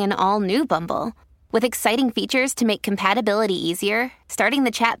introducing an all-new Bumble with exciting features to make compatibility easier, starting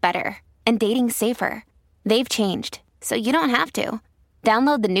the chat better, and dating safer. They've changed, so you don't have to.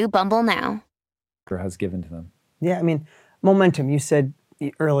 Download the new Bumble now. Has given to them. Yeah, momentum. You said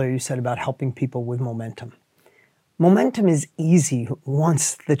earlier you said about helping people with momentum. Momentum is easy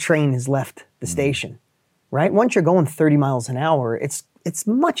once the train has left the station, right? Once you're going 30 miles an hour, it's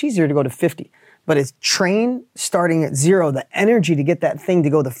much easier to go to 50. But it's train starting at 0, the energy to get that thing to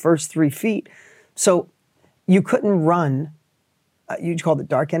go the first 3 feet. So you couldn't run, you called it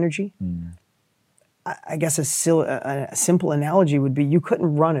dark energy. I guess a simple analogy would be you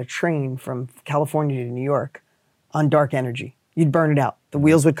couldn't run a train from California to New York on dark energy. You'd burn it out. The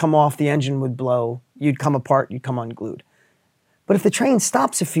wheels would come off, the engine would blow, you'd come apart, you'd come unglued. But if the train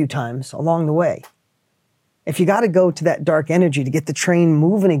stops a few times along the way, if you got to go to that dark energy to get the train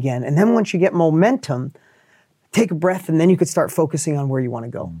moving again, and then once you get momentum, take a breath, and then you could start focusing on where you want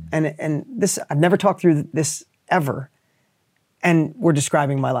to go. And this, I've never talked through this ever, and we're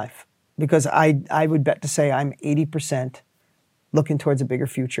describing my life. Because I would bet to say I'm 80% looking towards a bigger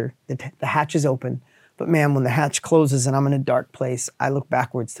future. The hatch is open, but man, when the hatch closes and I'm in a dark place, I look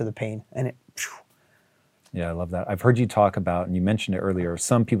backwards to the pain, and it. Yeah, I love that. I've heard you talk about, and you mentioned it earlier,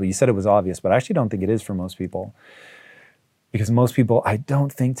 some people, you said it was obvious, but I actually don't think it is for most people. Because most people, I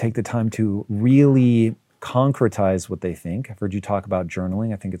don't think, take the time to really concretize what they think. I've heard you talk about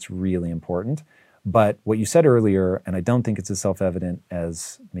journaling. I think it's really important. But what you said earlier, and I don't think it's as self-evident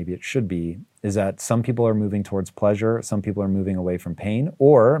as maybe it should be, is that some people are moving towards pleasure, some people are moving away from pain,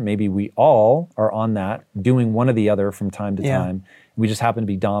 or maybe we all are on that, doing one or the other from time to time. We just happen to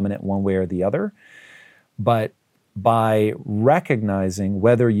be dominant one way or the other. But by recognizing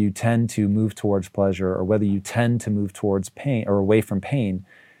whether you tend to move towards pleasure or whether you tend to move towards pain or away from pain,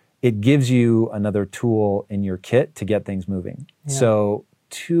 it gives you another tool in your kit to get things moving. Yeah. So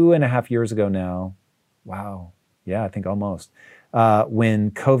 2.5 years ago now, wow, yeah, I think almost, when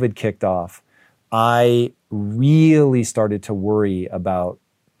COVID kicked off, I really started to worry about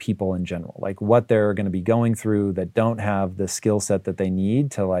people in general, like what they're going to be going through that don't have the skill set that they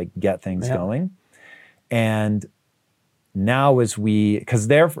need to like get things going. And now as because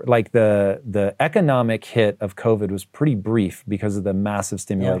like the economic hit of COVID was pretty brief because of the massive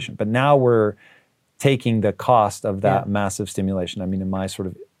stimulation, but now we're taking the cost of that massive stimulation. I mean, in my sort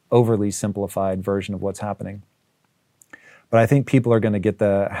of overly simplified version of what's happening. But I think people are going to get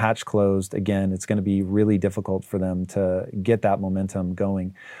the hatch closed again. It's going to be really difficult for them to get that momentum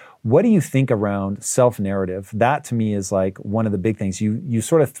going. What do you think around self-narrative? That to me is like one of the big things. You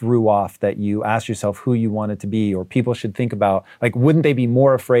sort of threw off that you asked yourself who you wanted to be, or people should think about, like, wouldn't they be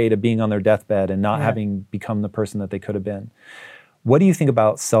more afraid of being on their deathbed and not having become the person that they could have been? What do you think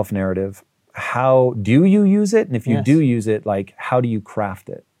about self-narrative? How do you use it? And if you do use it, like, how do you craft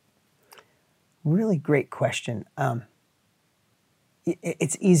it? Really great question.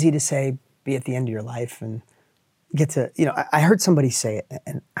 It's easy to say, be at the end of your life and get to, I heard somebody say it,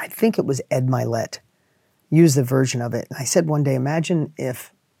 and I think it was Ed Milet, use the version of it. And I said one day, imagine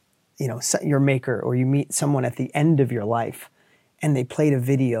if, your maker or you meet someone at the end of your life and they played a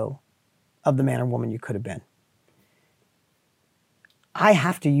video of the man or woman you could have been. I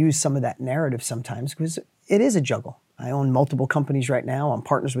have to use some of that narrative sometimes because it is a juggle. I own multiple companies right now. I'm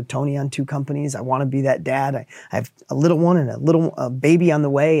partners with Tony on 2 companies. I want to be that dad. I have a little one and a baby on the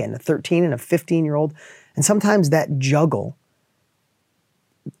way, and a 13 and a 15-year-old. And sometimes that juggle,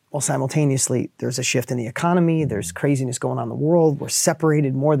 well, simultaneously, there's a shift in the economy. There's craziness going on in the world. We're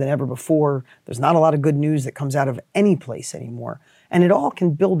separated more than ever before. There's not a lot of good news that comes out of any place anymore. And it all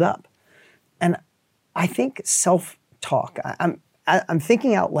can build up. And I think self-talk, I'm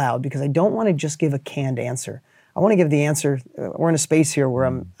thinking out loud because I don't want to just give a canned answer. I want to give the answer. We're in a space here where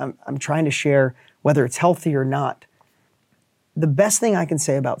I'm trying to share whether it's healthy or not. The best thing I can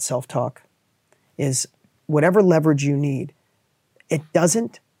say about self-talk is whatever leverage you need, it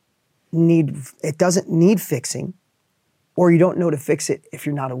doesn't need fixing, or you don't know to fix it if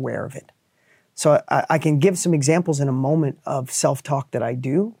you're not aware of it. So I can give some examples in a moment of self-talk that I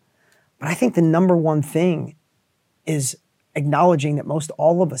do, but I think the number one thing is acknowledging that most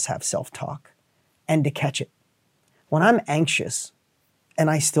all of us have self-talk and to catch it. When I'm anxious, and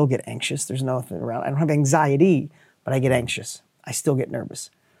I still get anxious, there's nothing around, I don't have anxiety, but I get anxious. I still get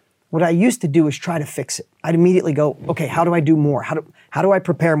nervous. What I used to do is try to fix it. I'd immediately go, okay, how do I do more? How do I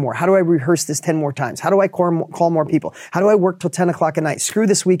prepare more? How do I rehearse this 10 more times? How do I call more people? How do I work till 10 o'clock at night? Screw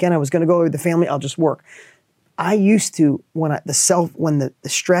this weekend, I was gonna go with the family, I'll just work. I used to, when the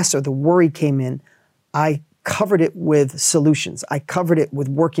stress or the worry came in, I covered it with solutions. I covered it with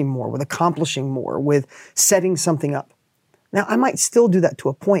working more, with accomplishing more, with setting something up. Now, I might still do that to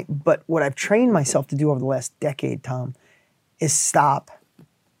a point, but what I've trained myself to do over the last decade, Tom, is stop.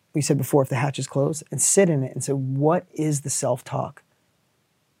 We said before, if the hatch is closed, and sit in it and say, what is the self-talk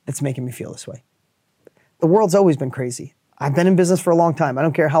that's making me feel this way? The world's always been crazy. I've been in business for a long time. I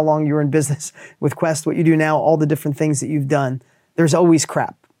don't care how long you were in business with Quest, what you do now, all the different things that you've done. There's always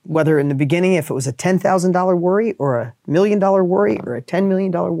crap. Whether in the beginning, if it was a $10,000 worry or a $1 million worry or a $10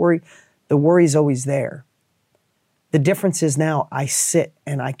 million worry, the worry's always there. The difference is now I sit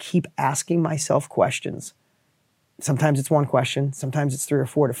and I keep asking myself questions. Sometimes it's one question, sometimes it's 3 or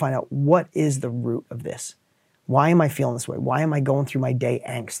 4 to find out what is the root of this. Why am I feeling this way? Why am I going through my day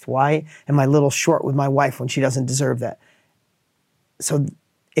angst? Why am I a little short with my wife when she doesn't deserve that? So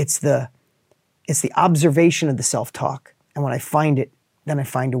it's the observation of the self-talk. And when I find it, then I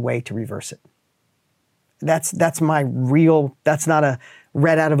find a way to reverse it. That's my real, that's not a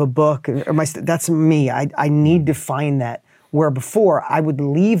read out of a book, that's me. I need to find that. Where before I would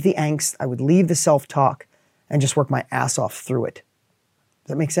leave the angst, I would leave the self-talk and just work my ass off through it.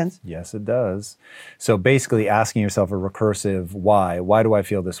 Does that make sense? Yes, it does. So basically asking yourself a recursive why. Why do I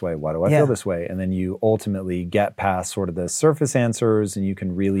feel this way? Why do I feel this way? And then you ultimately get past sort of the surface answers and you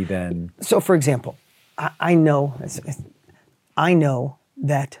can really then... So for example, I know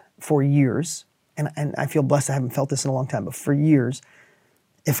that for years, and I feel blessed I haven't felt this in a long time, but for years,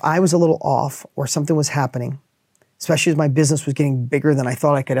 if I was a little off or something was happening, especially as my business was getting bigger than I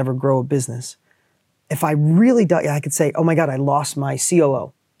thought I could ever grow a business, if I really dug, I could say, oh my God, I lost my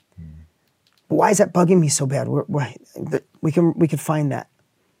COO. But why is that bugging me so bad? We could find that.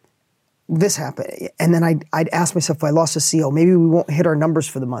 This happened. And then I'd ask myself, if I lost a CO, maybe we won't hit our numbers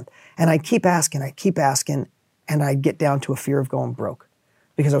for the month. And I'd keep asking, and I'd get down to a fear of going broke.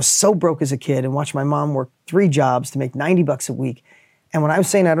 Because I was so broke as a kid and watched my mom work 3 jobs to make $90 a week. And when I was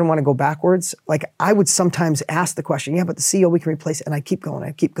saying I didn't want to go backwards, like I would sometimes ask the question, yeah, but the CEO we can replace it. And I keep going.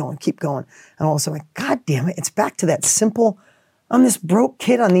 And all of a sudden, like, God damn it, it's back to that simple, I'm this broke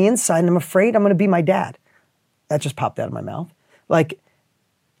kid on the inside and I'm afraid I'm going to be my dad. That just popped out of my mouth. Like,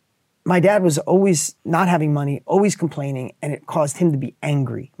 my dad was always not having money, always complaining, and it caused him to be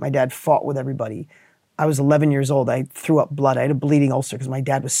angry. My dad fought with everybody. I was 11 years old. I threw up blood. I had a bleeding ulcer because my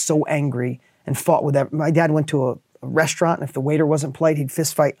dad was so angry and fought with everybody. My dad went to a restaurant, and if the waiter wasn't polite, he'd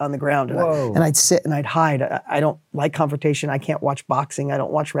fist fight on the ground. And I'd sit and I'd hide. I don't like confrontation. I can't watch boxing. I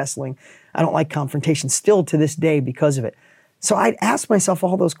don't watch wrestling. I don't like confrontation still to this day because of it. So I'd ask myself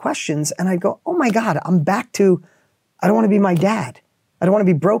all those questions, and I'd go, oh my God, I'm back to, I don't want to be my dad. I don't want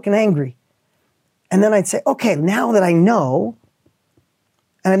to be broke and angry. And then I'd say, okay, now that I know,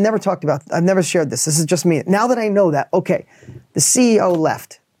 and I've never shared this. This is just me. Now that I know that, okay, the CEO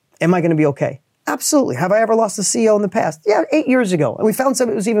left. Am I going to be okay? Absolutely. Have I ever lost a CEO in the past? Yeah, 8 years ago. And we found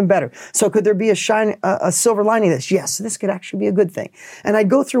something that was even better. So could there be a silver lining to this? Yes, this could actually be a good thing. And I'd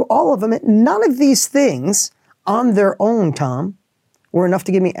go through all of them. And none of these things on their own, Tom, were enough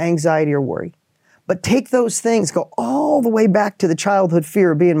to give me anxiety or worry. But take those things, go all the way back to the childhood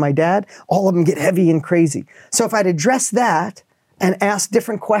fear of being my dad, all of them get heavy and crazy. So if I'd address that and ask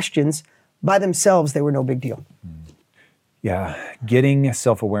different questions, by themselves, they were no big deal. Yeah, getting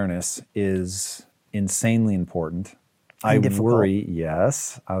self-awareness is insanely important. I worry,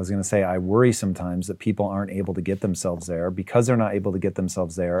 yes. I was going to say, I worry sometimes that people aren't able to get themselves there because they're not able to get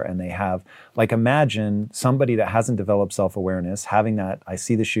themselves there and they have, like imagine somebody that hasn't developed self-awareness, having that, I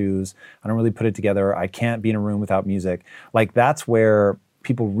see the shoes, I don't really put it together, I can't be in a room without music. Like that's where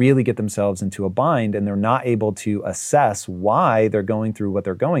people really get themselves into a bind and they're not able to assess why they're going through what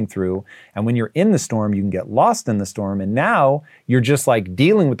they're going through. And when you're in the storm, you can get lost in the storm. And now you're just like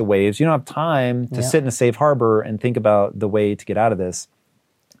dealing with the waves. You don't have time to sit in a safe harbor and think about the way to get out of this.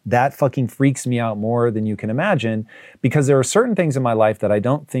 That fucking freaks me out more than you can imagine because there are certain things in my life that I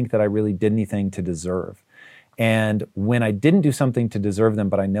don't think that I really did anything to deserve. And when I didn't do something to deserve them,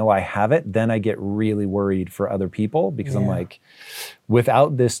 but I know I have it, then I get really worried for other people because I'm like,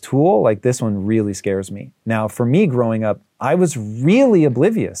 without this tool, like this one really scares me. Now, for me growing up, I was really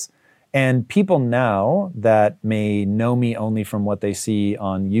oblivious. And people now that may know me only from what they see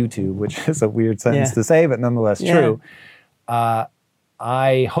on YouTube, which is a weird sentence to say, but nonetheless true,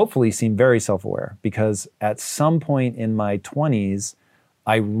 I hopefully seem very self-aware because at some point in my 20s,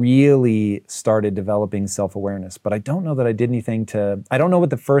 I really started developing self-awareness, but I don't know that I did anything I don't know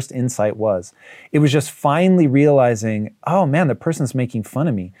what the first insight was. It was just finally realizing, oh man, that person's making fun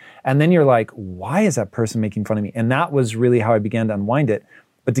of me. And then you're like, why is that person making fun of me? And that was really how I began to unwind it.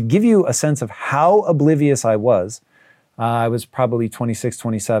 But to give you a sense of how oblivious I was probably 26,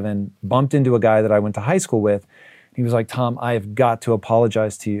 27, bumped into a guy that I went to high school with. He was like, Tom, I have got to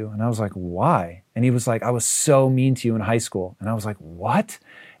apologize to you. And I was like, why? And he was like, I was so mean to you in high school. And I was like, what?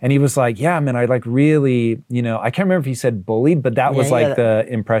 And he was like, yeah, man, I like really, I can't remember if he said bullied, but that was the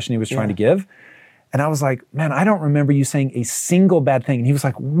impression he was trying to give. And I was like, man, I don't remember you saying a single bad thing. And he was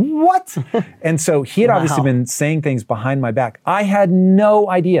like, what? And so he had obviously been saying things behind my back. I had no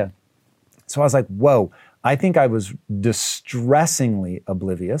idea. So I was like, whoa, I think I was distressingly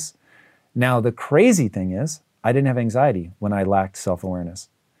oblivious. Now, the crazy thing is, I didn't have anxiety when I lacked self-awareness.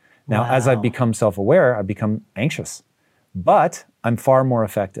 Now, as I've become self-aware, I've become anxious, but I'm far more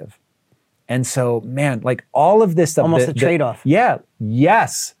effective. And so, man, like all of this stuff. Almost a trade-off. Yeah,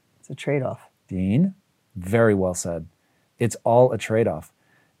 yes. It's a trade-off. Dean, very well said. It's all a trade-off.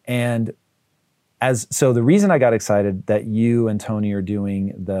 And so the reason I got excited that you and Tony are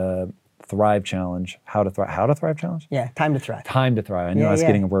doing the Thrive Challenge, How to Thrive Challenge? Yeah, Time to Thrive. Time to Thrive. I knew I was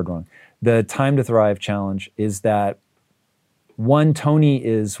getting a word wrong. The Time to Thrive Challenge is that, one, Tony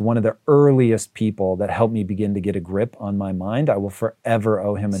is one of the earliest people that helped me begin to get a grip on my mind. I will forever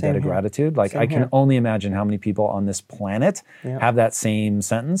owe him a debt of gratitude. Like, I can only imagine how many people on this planet have that same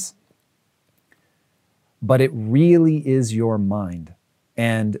sentence. But it really is your mind.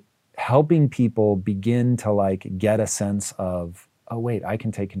 And helping people begin to like get a sense of, oh wait, I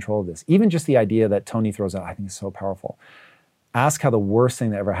can take control of this. Even just the idea that Tony throws out, I think is so powerful. Ask how the worst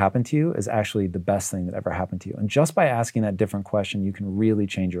thing that ever happened to you is actually the best thing that ever happened to you. And just by asking that different question, you can really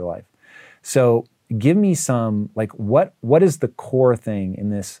change your life. So give me some, like, what is the core thing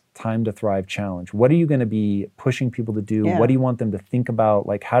in this Time to Thrive Challenge? What are you going to be pushing people to do? What do you want them to think about?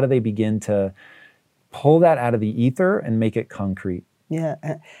 Like, how do they begin to pull that out of the ether and make it concrete? Yeah,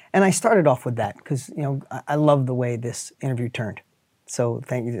 and I started off with that because, you know, I love the way this interview turned. So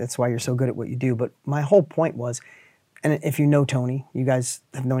thank you. That's why you're so good at what you do. But my whole point was, and if you know Tony, you guys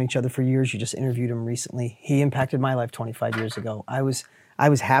have known each other for years. You just interviewed him recently. He impacted my life 25 years ago. I was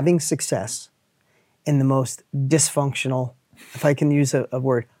having success in the most dysfunctional, if I can use a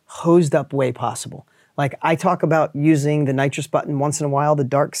word, hosed up way possible. Like, I talk about using the nitrous button once in a while, the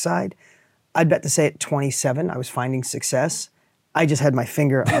dark side. I'd bet to say at 27, I was finding success. I just had my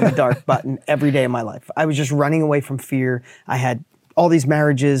finger on the dark button every day of my life. I was just running away from fear. I had all these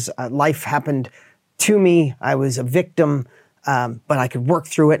marriages. Life happened to me. I was a victim, but I could work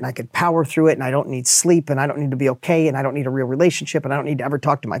through it and I could power through it, and I don't need sleep and I don't need to be okay and I don't need a real relationship and I don't need to ever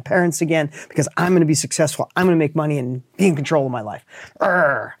talk to my parents again because I'm going to be successful. I'm going to make money and be in control of my life.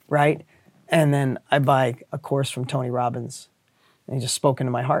 Right? And then I buy a course from Tony Robbins, and he just spoke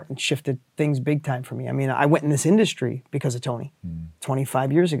into my heart and shifted things big time for me. I mean, I went in this industry because of Tony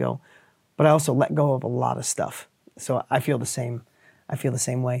 25 years ago, but I also let go of a lot of stuff. So I feel the same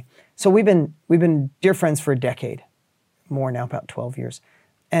way. So we've been dear friends for a decade, more now, about 12 years.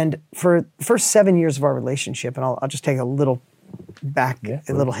 And for the first 7 years of our relationship, and I'll just take a little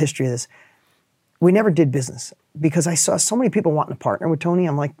little history of this, we never did business because I saw so many people wanting to partner with Tony.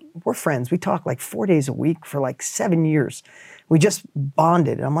 I'm like, we're friends. We talk like 4 days a week for like 7 years. We just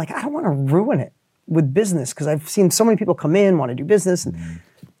bonded. And I'm like, I don't want to ruin it with business because I've seen so many people come in, want to do business.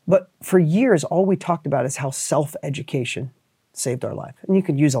 But for years, all we talked about is how self-education saved our life. And you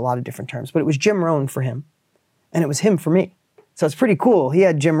could use a lot of different terms, but it was Jim Rohn for him, and it was him for me. So it's pretty cool. He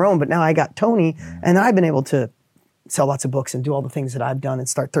had Jim Rohn, but now I got Tony, and I've been able to sell lots of books and do all the things that I've done and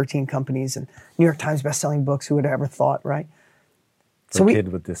start 13 companies and New York Times best-selling books. Who would have ever thought, right? For a kid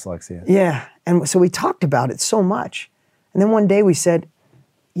with dyslexia. Yeah, and so we talked about it so much. And then one day we said,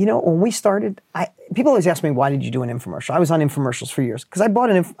 you know, when we started, people always ask me, why did you do an infomercial? I was on infomercials for years because I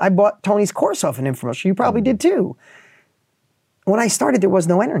bought Tony's course off an infomercial. You probably did too. When I started, there was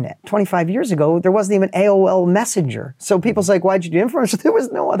no internet. 25 years ago, there wasn't even AOL Messenger. So people's like, why'd you do infomercials? There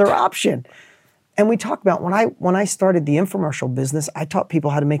was no other option. And we talked about when I started the infomercial business, I taught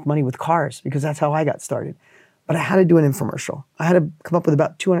people how to make money with cars because that's how I got started. But I had to do an infomercial. I had to come up with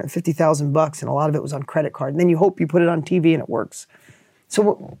about $250,000, and a lot of it was on credit card. And then you hope you put it on TV and it works.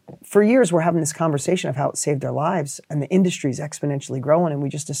 So for years, we're having this conversation of how it saved our lives, and the industry is exponentially growing. And we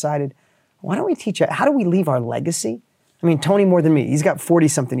just decided, why don't we teach it? How do we leave our legacy? I mean, Tony more than me. He's got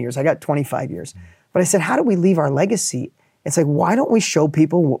 40-something years. I got 25 years. But I said, how do we leave our legacy? It's like, why don't we show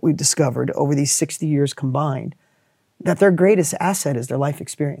people what we've discovered over these 60 years combined, that their greatest asset is their life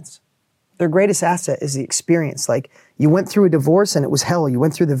experience. Their greatest asset is the experience. Like, you went through a divorce and it was hell. You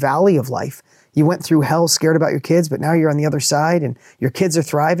went through the valley of life. You went through hell scared about your kids, but now you're on the other side and your kids are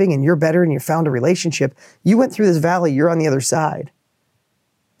thriving and you're better and you found a relationship. You went through this valley, you're on the other side.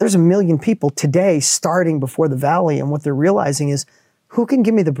 There's 1 million people today starting before the valley, and what they're realizing is, who can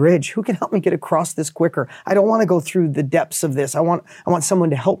give me the bridge? Who can help me get across this quicker? I don't want to go through the depths of this. I want someone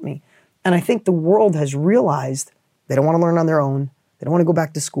to help me. And I think the world has realized they don't want to learn on their own. They don't want to go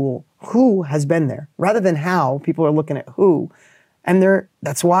back to school. Who has been there? Rather than how, people are looking at who. And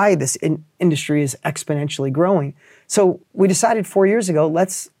that's why this industry is exponentially growing. So we decided 4 years ago,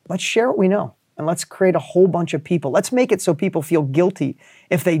 let's share what we know. and let's create a whole bunch of people. Let's make it so people feel guilty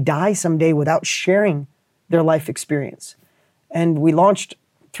if they die someday without sharing their life experience. And we launched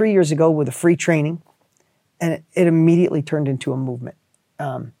 3 years ago with a free training, and it immediately turned into a movement.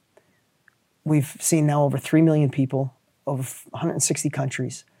 We've seen now over 3 million people, over 160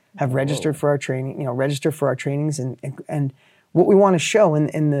 countries have registered for our training, register for our trainings, and what we want to show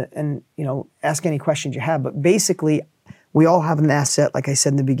and ask any questions you have, but basically we all have an asset, like I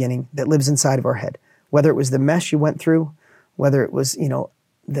said in the beginning, that lives inside of our head. Whether it was the mess you went through, whether it was,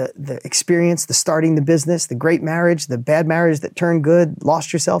 the experience, the starting the business, the great marriage, the bad marriage that turned good,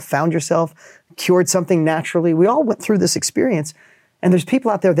 lost yourself, found yourself, cured something naturally. We all went through this experience, and there's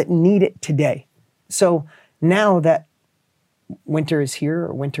people out there that need it today. So now that winter is here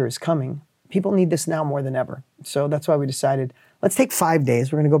or winter is coming, people need this now more than ever. So that's why we decided, let's take 5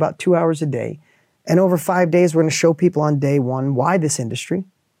 days. We're going to go about 2 hours a day. And over 5 days, we're going to show people on day one, why this industry,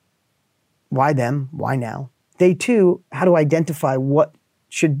 why them, why now. Day two, how to identify what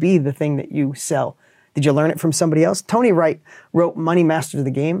should be the thing that you sell. Did you learn it from somebody else? Tony Wright wrote Money Masters of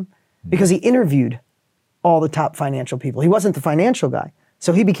the Game because he interviewed all the top financial people. He wasn't the financial guy,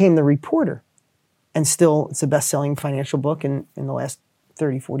 so he became the reporter. And still, it's the best-selling financial book in the last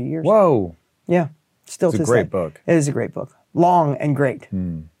 30, 40 years. Whoa. Yeah. Still It's a great book. It is a great book. Long and great.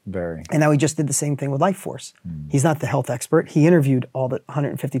 Very. And now he just did the same thing with Life Force. He's not the health expert. He interviewed all the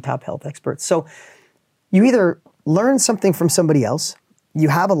 150 top health experts. So you either learn something from somebody else, you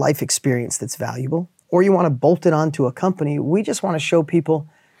have a life experience that's valuable, or you want to bolt it onto a company. We just want to show people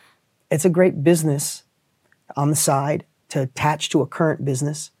it's a great business on the side to attach to a current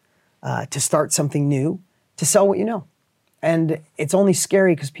business, to start something new, to sell what you know. And it's only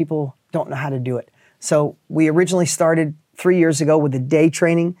scary because people don't know how to do it. So we originally started 3 years ago with a day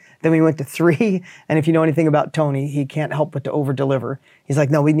training. Then we went to 3. And if you know anything about Tony, he can't help but to over-deliver. He's like,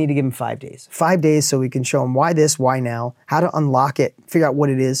 no, we need to give him 5 days. 5 days so we can show him why this, why now, how to unlock it, figure out what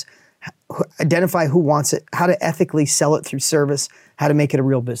it is, identify who wants it, how to ethically sell it through service, how to make it a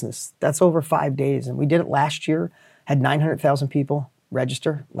real business. That's over 5 days. And we did it last year, had 900,000 people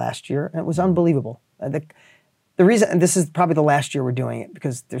register last year, and it was unbelievable. The reason, and this is probably the last year we're doing it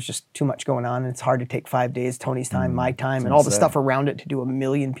because there's just too much going on and it's hard to take 5 days, Tony's time, my time, and all the stuff around it to do 1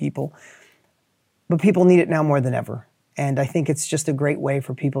 million people. But people need it now more than ever. And I think it's just a great way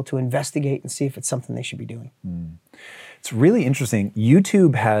for people to investigate and see if it's something they should be doing. It's really interesting.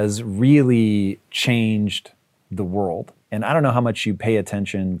 YouTube has really changed the world. And I don't know how much you pay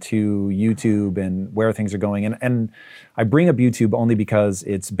attention to YouTube and where things are going. And I bring up YouTube only because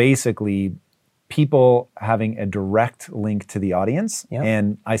it's basically people having a direct link to the audience. Yep.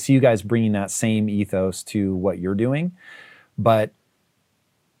 And I see you guys bringing that same ethos to what you're doing. But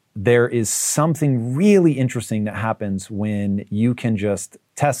there is something really interesting that happens when you can just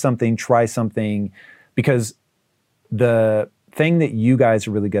test something, try something, because the thing that you guys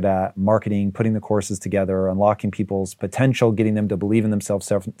are really good at, marketing, putting the courses together, unlocking people's potential, getting them to believe in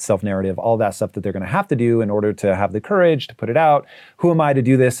themselves, self-narrative, all that stuff that they're going to have to do in order to have the courage to put it out. Who am I to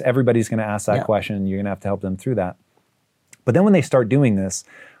do this? Everybody's going to ask that question. You're going to have to help them through that. But then when they start doing this,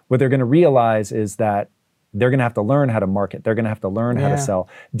 what they're going to realize is that they're going to have to learn how to market. They're going to have to learn how to sell.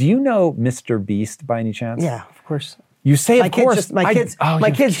 Do you know Mr. Beast by any chance? Yeah, of course. You say, of course. My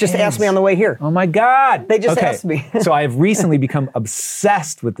kids just asked me on the way here. Oh my God. They just asked me. So I've recently become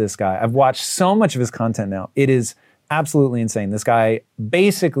obsessed with this guy. I've watched so much of his content now. It is absolutely insane. This guy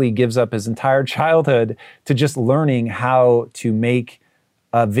basically gives up his entire childhood to just learning how to make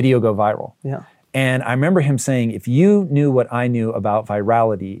a video go viral. Yeah. And I remember him saying, if you knew what I knew about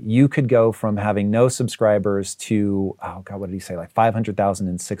virality, you could go from having no subscribers to, oh God, what did he say? Like 500,000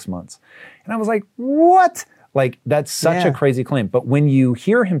 in 6 months. And I was like, what? Like, that's such a crazy claim. But when you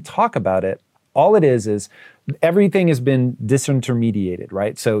hear him talk about it, all it is everything has been disintermediated,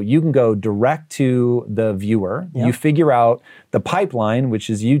 right? So you can go direct to the viewer. Yep. You figure out the pipeline, which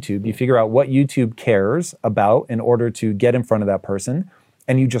is YouTube. You figure out what YouTube cares about in order to get in front of that person.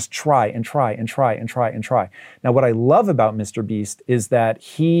 And you just try and try and try and try and try. Now, what I love about Mr. Beast is that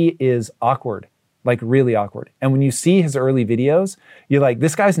he is awkward. Like really awkward. And when you see his early videos, you're like,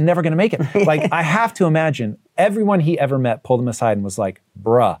 this guy's never gonna make it. Like, I have to imagine everyone he ever met pulled him aside and was like,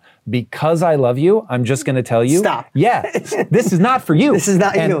 bruh, because I love you, I'm just gonna tell you. Stop. Yeah, this is not for you. This is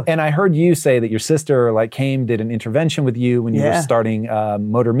not you. And I heard you say that your sister did an intervention with you when you were starting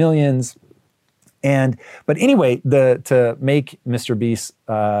Motor Millions. But anyway, to make Mr. Beast,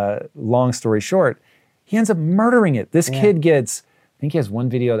 long story short, he ends up murdering it. This kid gets, I think he has one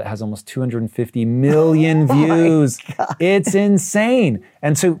video that has almost 250 million views. It's insane.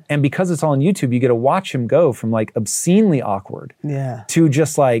 And because it's all on YouTube, you get to watch him go from like obscenely awkward to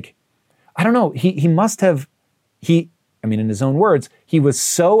just like, I don't know, he must have, I mean, in his own words, he was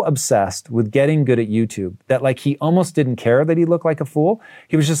so obsessed with getting good at YouTube that like he almost didn't care that he looked like a fool.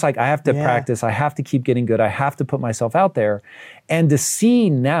 He was just like, I have to practice, I have to keep getting good, I have to put myself out there. And to see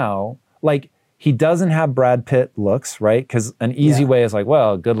now, like, he doesn't have Brad Pitt looks, right? Because an easy way is like,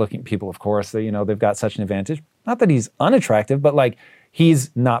 well, good-looking people, of course, they, they've got such an advantage. Not that he's unattractive, but like, he's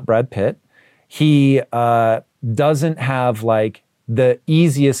not Brad Pitt. He doesn't have like the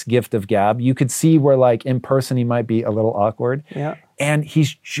easiest gift of gab. You could see where like in person he might be a little awkward. Yeah. And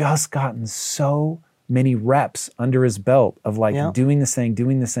he's just gotten so many reps under his belt of like doing this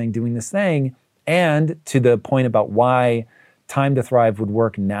thing. And to the point about why Time to Thrive would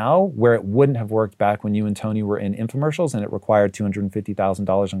work now, where it wouldn't have worked back when you and Tony were in infomercials and it required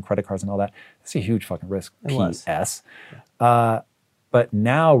 $250,000 on credit cards and all that. That's a huge fucking risk. It was. PS. But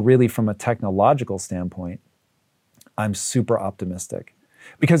now really from a technological standpoint, I'm super optimistic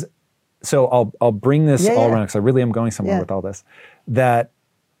because, so I'll bring this all around because I really am going somewhere with all this, that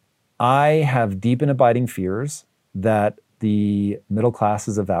I have deep and abiding fears that the middle class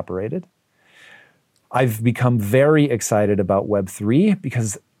has evaporated. I've become very excited about Web3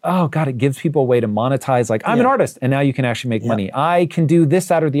 because, oh God, it gives people a way to monetize. Like, I'm an artist and now you can actually make money. I can do this,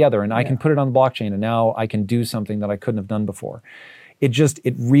 that, or the other, and I can put it on the blockchain and now I can do something that I couldn't have done before.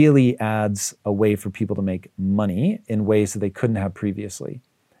 It really adds a way for people to make money in ways that they couldn't have previously.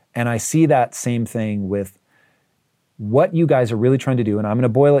 And I see that same thing with what you guys are really trying to do. And I'm going to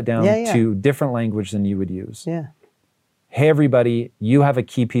boil it down to different language than you would use. Yeah. Hey, everybody, you have a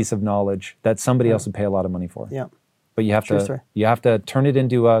key piece of knowledge that somebody else would pay a lot of money for. Yeah. But you have to turn it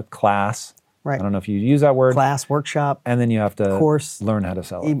into a class. Right. I don't know if you use that word. Class, workshop. And then you have to course, learn how to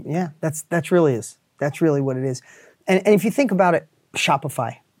sell it. Yeah, that's really what it is. And if you think about it,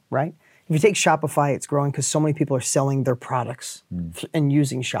 Shopify, right? If you take Shopify, it's growing because so many people are selling their products and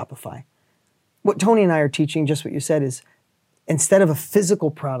using Shopify. What Tony and I are teaching, just what you said, is instead of a physical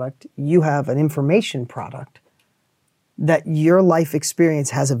product, you have an information product that your life experience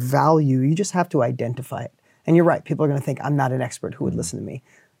has a value. You just have to identify it. And you're right. People are going to think, I'm not an expert. Who would listen to me?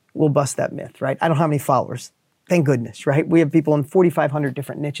 We'll bust that myth, right? I don't have any followers. Thank goodness, right? We have people in 4,500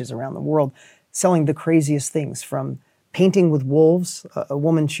 different niches around the world selling the craziest things, from painting with wolves. A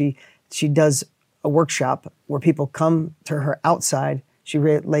woman, she does a workshop where people come to her outside. She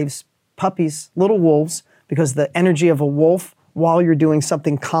lays puppies, little wolves, because the energy of a wolf while you're doing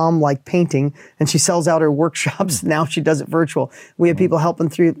something calm like painting, and she sells out her workshops. Now she does it virtual. We have people helping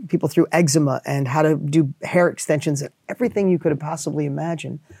people through eczema and how to do hair extensions and everything you could have possibly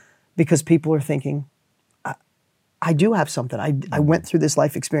imagined, because people are thinking, I do have something. I went through this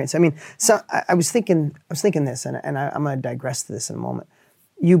life experience. I mean, so I was thinking this, and I'm going to digress to this in a moment.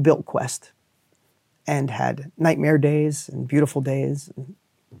 You built Quest and had nightmare days and beautiful days.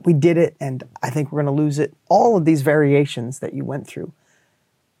 We did it, and I think we're going to lose it. All of these variations that you went through.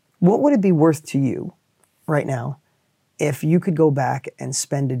 What would it be worth to you right now if you could go back and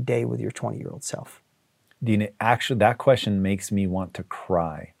spend a day with your 20-year-old self? Dean, actually, that question makes me want to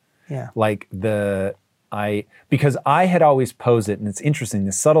cry. Yeah. Like because I had always posed it, and it's interesting,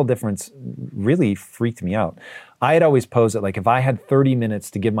 the subtle difference really freaked me out. I had always posed it like if I had 30 minutes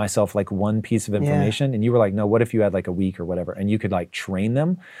to give myself like one piece of information, and you were like, no, what if you had like a week or whatever, and you could like train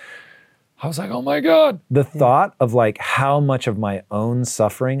them? I was like, oh my God. The thought of like how much of my own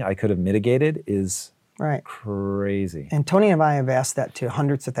suffering I could have mitigated is crazy. And Tony and I have asked that to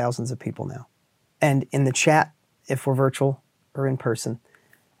hundreds of thousands of people now. And in the chat, if we're virtual or in person,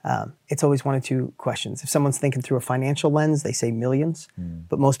 it's always one of two questions. If someone's thinking through a financial lens, they say millions,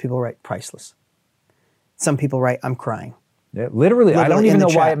 but most people write priceless. Some people write, I'm crying. Yeah, literally, I don't even know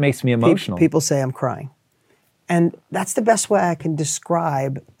why it makes me emotional. People say I'm crying. And that's the best way I can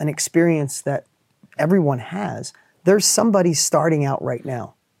describe an experience that everyone has. There's somebody starting out right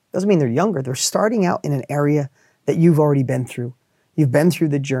now. Doesn't mean they're younger. They're starting out in an area that you've already been through. You've been through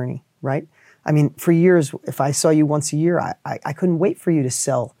the journey, right? I mean, for years, if I saw you once a year, I couldn't wait for you to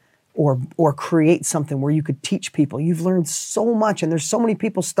sell or create something where you could teach people. You've learned so much, and there's so many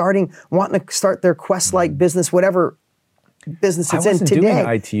people wanting to start their Quest-like business, whatever business it's in today. I wasn't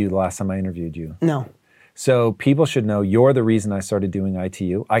doing ITU the last time I interviewed you. No. So people should know you're the reason I started doing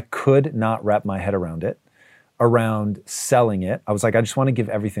ITU. I could not wrap my head around it, around selling it. I was like, I just want to give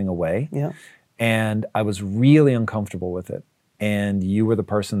everything away. Yeah. And I was really uncomfortable with it. And you were the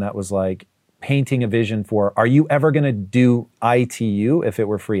person that was like, painting a vision for, are you ever going to do ITU if it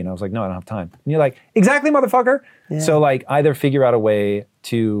were free? And I was like, no, I don't have time. And you're like, exactly, motherfucker. Yeah. So like either figure out a way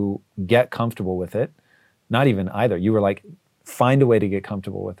to get comfortable with it. Not even either. You were like, find a way to get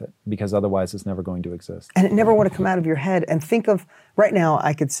comfortable with it, because otherwise it's never going to exist. And it never would have come out of your head. And think of, right now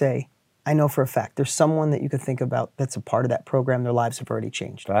I could say, I know for a fact there's someone that you could think about that's a part of that program. Their lives have already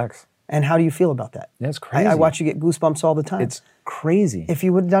changed. Facts. And how do you feel about that? Yeah, it's crazy. I watch you get goosebumps all the time. It's crazy. If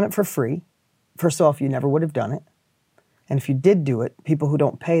you would have done it for free, first off, you never would have done it. And if you did do it, people who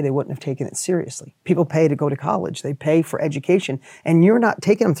don't pay, they wouldn't have taken it seriously. People pay to go to college. They pay for education. And you're not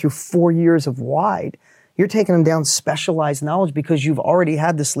taking them through 4 years of wide. You're taking them down specialized knowledge because you've already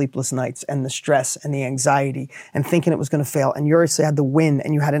had the sleepless nights and the stress and the anxiety and thinking it was going to fail. And you already had the win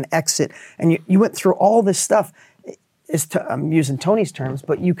and you had an exit. And you went through all this stuff. I'm using Tony's terms,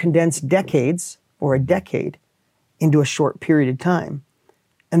 but you condensed decades or a decade into a short period of time.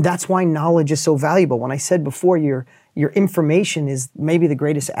 And that's why knowledge is so valuable. When I said before, your information is maybe the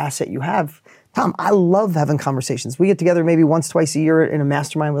greatest asset you have. Tom, I love having conversations. We get together maybe once, twice a year in a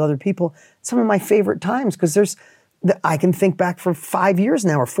mastermind with other people. Some of my favorite times because I can think back for 5 years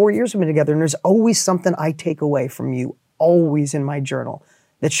now or 4 years we've been together, and there's always something I take away from you, always in my journal,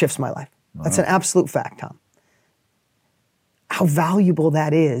 that shifts my life. Wow. That's an absolute fact, Tom. How valuable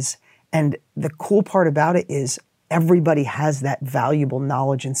that is. And the cool part about it is everybody has that valuable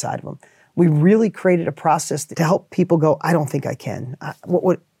knowledge inside of them. We really created a process to help people go, I don't think I can.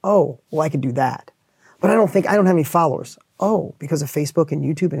 Oh, well, I could do that. But I don't have any followers. Oh, because of Facebook and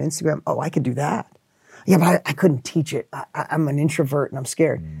YouTube and Instagram. Oh, I could do that. Yeah, but I couldn't teach it. I'm an introvert and I'm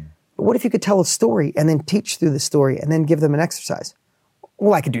scared. But what if you could tell a story and then teach through the story and then give them an exercise?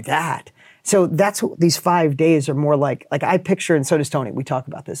 Well, I could do that. So that's what these 5 days are more like I picture, and so does Tony, we talk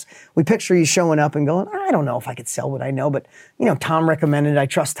about this. We picture you showing up and going, I don't know if I could sell what I know, but Tom recommended it. I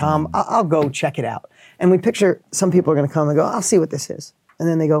trust Tom. I'll go check it out. And we picture some people are going to come and go, I'll see what this is. And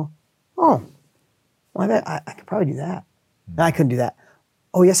then they go, oh, well, I could probably do that. No, I couldn't do that.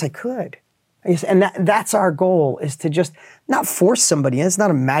 Oh, yes, I could. Yes, and that's our goal, is to just not force somebody in. It's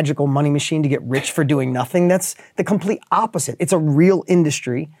not a magical money machine to get rich for doing nothing. That's the complete opposite. It's a real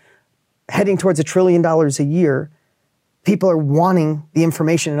industry heading towards $1 trillion a year. People are wanting the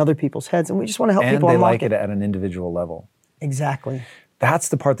information in other people's heads, and we just want to help people unlock it. And they like it at an individual level. Exactly. That's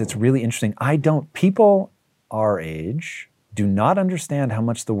the part that's really interesting. People our age do not understand how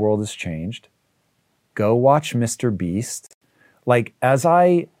much the world has changed. Go watch Mr. Beast. As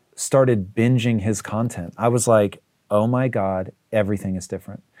I started binging his content, I was like, oh my God, everything is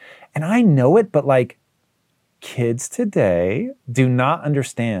different. And I know it, but kids today do not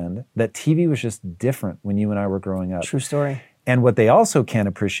understand that TV was just different when you and I were growing up. True story. And what they also can't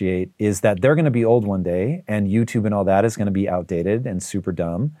appreciate is that they're going to be old one day, and YouTube and all that is going to be outdated and super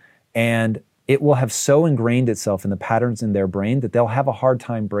dumb. And it will have so ingrained itself in the patterns in their brain that they'll have a hard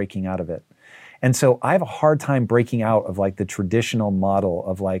time breaking out of it. And so I have a hard time breaking out of the traditional model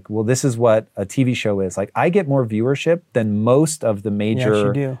of well, this is what a TV show is. I get more viewership than most of the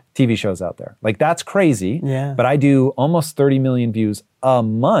major TV shows out there. That's crazy. Yeah. But I do almost 30 million views a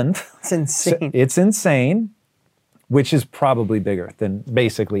month. It's insane. So it's insane, which is probably bigger than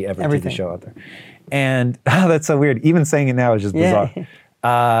basically every TV show out there. And that's so weird. Even saying it now is just bizarre.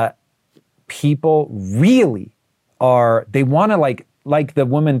 Yeah. People really they want to like the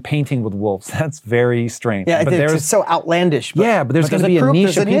woman painting with wolves. That's very strange. Yeah, but it's so outlandish. But there's going to be a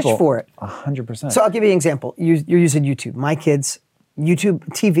niche of people. Niche for it. 100%. So I'll give you an example. You're using YouTube. My kids, YouTube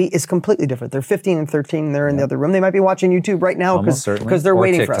TV is completely different. They're 15 and 13. They're in the other room. They might be watching YouTube right now because they're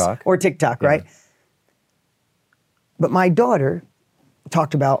waiting for us. Or TikTok, right? But my daughter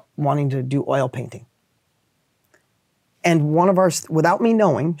talked about wanting to do oil painting. And one of our, without me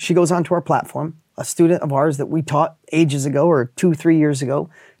knowing, she goes onto our platform. A student of ours that we taught ages ago or 2-3 years ago,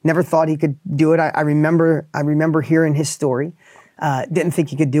 never thought he could do it. I remember hearing his story. Didn't think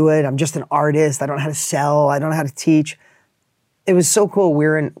he could do it. I'm just an artist. I don't know how to sell. I don't know how to teach. It was so cool. We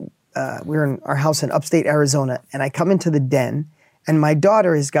were in our house in upstate Arizona, and I come into the den, and my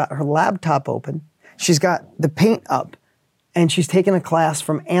daughter has got her laptop open. She's got the paint up, and she's taking a class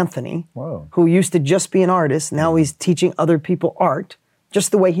from Anthony, who used to just be an artist. Now he's teaching other people art,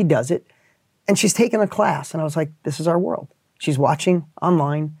 just the way he does it. And she's taking a class, and I was like, this is our world. She's watching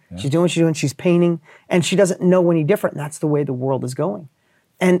online, she's doing what she's doing, she's painting, and she doesn't know any different, and that's the way the world is going.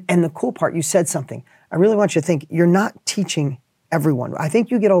 And the cool part, you said something. I really want you to think, you're not teaching everyone. I think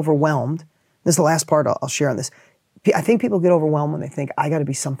you get overwhelmed. This is the last part I'll share on this. I think people get overwhelmed when they think, I got to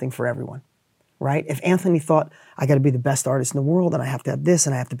be something for everyone, right? If Anthony thought, I got to be the best artist in the world, and I have to have this,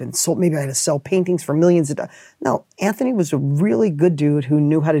 and I have to be sold, maybe I had to sell paintings for millions of dollars. No, Anthony was a really good dude who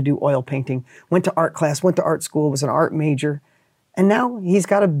knew how to do oil painting, went to art class, went to art school, was an art major, and now he's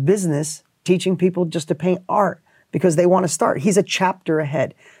got a business teaching people just to paint art because they want to start. He's a chapter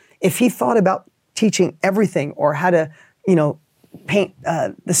ahead. If he thought about teaching everything or how to, paint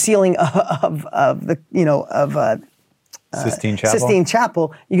the ceiling of Sistine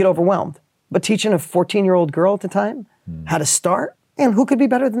Chapel, you get overwhelmed. But teaching a 14-year-old girl at the time how to start, and who could be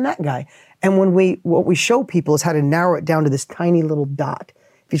better than that guy? And what we show people is how to narrow it down to this tiny little dot.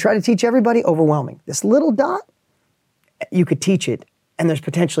 If you try to teach everybody, overwhelming. This little dot, you could teach it, and there's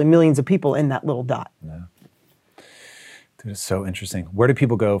potentially millions of people in that little dot. Yeah. Dude, it's so interesting. Where do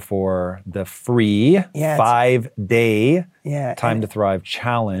people go for the free 5-day Time to Thrive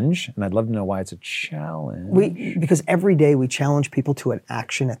challenge? And I'd love to know why it's a challenge. Because every day we challenge people to an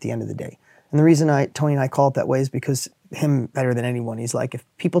action at the end of the day. And the reason Tony and I call it that way is because him better than anyone, he's like, if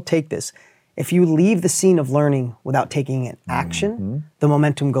people take this, if you leave the scene of learning without taking an action, the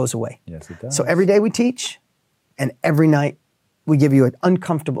momentum goes away. Yes, it does. So every day we teach, and every night we give you a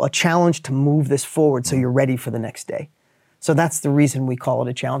challenge to move this forward so you're ready for the next day. So that's the reason we call it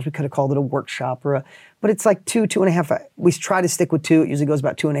a challenge. We could have called it a workshop but it's like 2.5. We try to stick with 2. It usually goes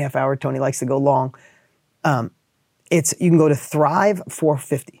about 2.5 hours. Tony likes to go long. You can go to Thrive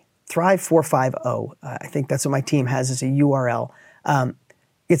 450, Thrive 450. I think that's what my team has as a URL.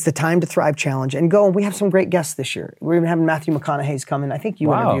 It's the Time to Thrive challenge, and go. And we have some great guests this year. We're even having Matthew McConaughey's coming. I think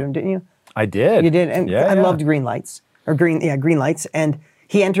you interviewed him, didn't you? I did. You did, and I loved Green Lights Green Lights, and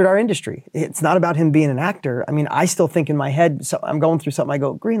he entered our industry. It's not about him being an actor. I mean, I still think in my head, so I'm going through something, I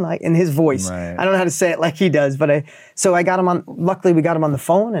go, green light, in his voice. Right. I don't know how to say it like he does, but so I got him on, luckily we got him on the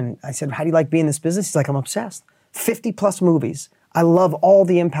phone, and I said, how do you like being in this business? He's like, I'm obsessed. 50 plus movies. I love all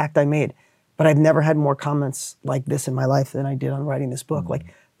the impact I made, but I've never had more comments like this in my life than I did on writing this book.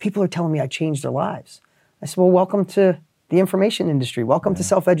 Like, people are telling me I changed their lives. I said, well, welcome to the information industry. Welcome to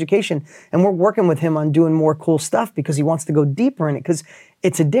self-education. And we're working with him on doing more cool stuff because he wants to go deeper in it because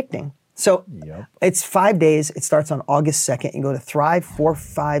it's addicting. So it's 5 days. It starts on August 2nd. You can go to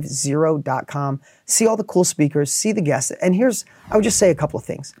thrive450.com, see all the cool speakers, see the guests. And I would just say a couple of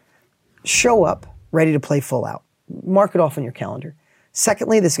things. Show up ready to play full out. Mark it off on your calendar.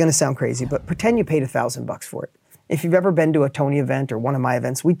 Secondly, this is going to sound crazy, but pretend you paid $1,000 for it. If you've ever been to a Tony event or one of my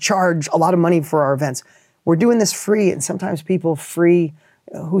events, we charge a lot of money for our events. We're doing this free, and sometimes people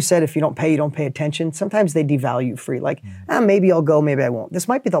who said if you don't pay attention, sometimes they devalue free. Like, maybe I'll go, maybe I won't. This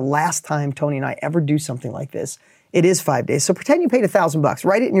might be the last time Tony and I ever do something like this. It is 5 days. So pretend you paid $1,000.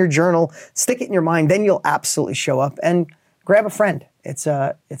 Write it in your journal, stick it in your mind, then you'll absolutely show up, and grab a friend. It's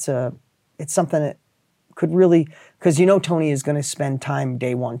something that could really, because Tony is going to spend time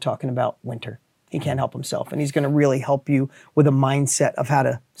day one talking about winter. He can't help himself, and he's going to really help you with a mindset of how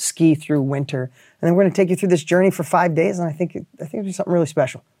to ski through winter. And then we're going to take you through this journey for 5 days, and I think it'll be something really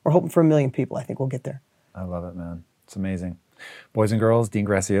special. We're hoping for 1 million people. I think we'll get there. I love it, man. It's amazing. Boys and girls, Dean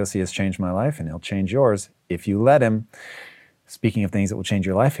Graziosi has changed my life, and he'll change yours if you let him. Speaking of things that will change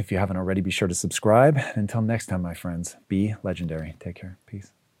your life, if you haven't already, be sure to subscribe. Until next time, my friends, be legendary. Take care.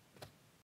 Peace.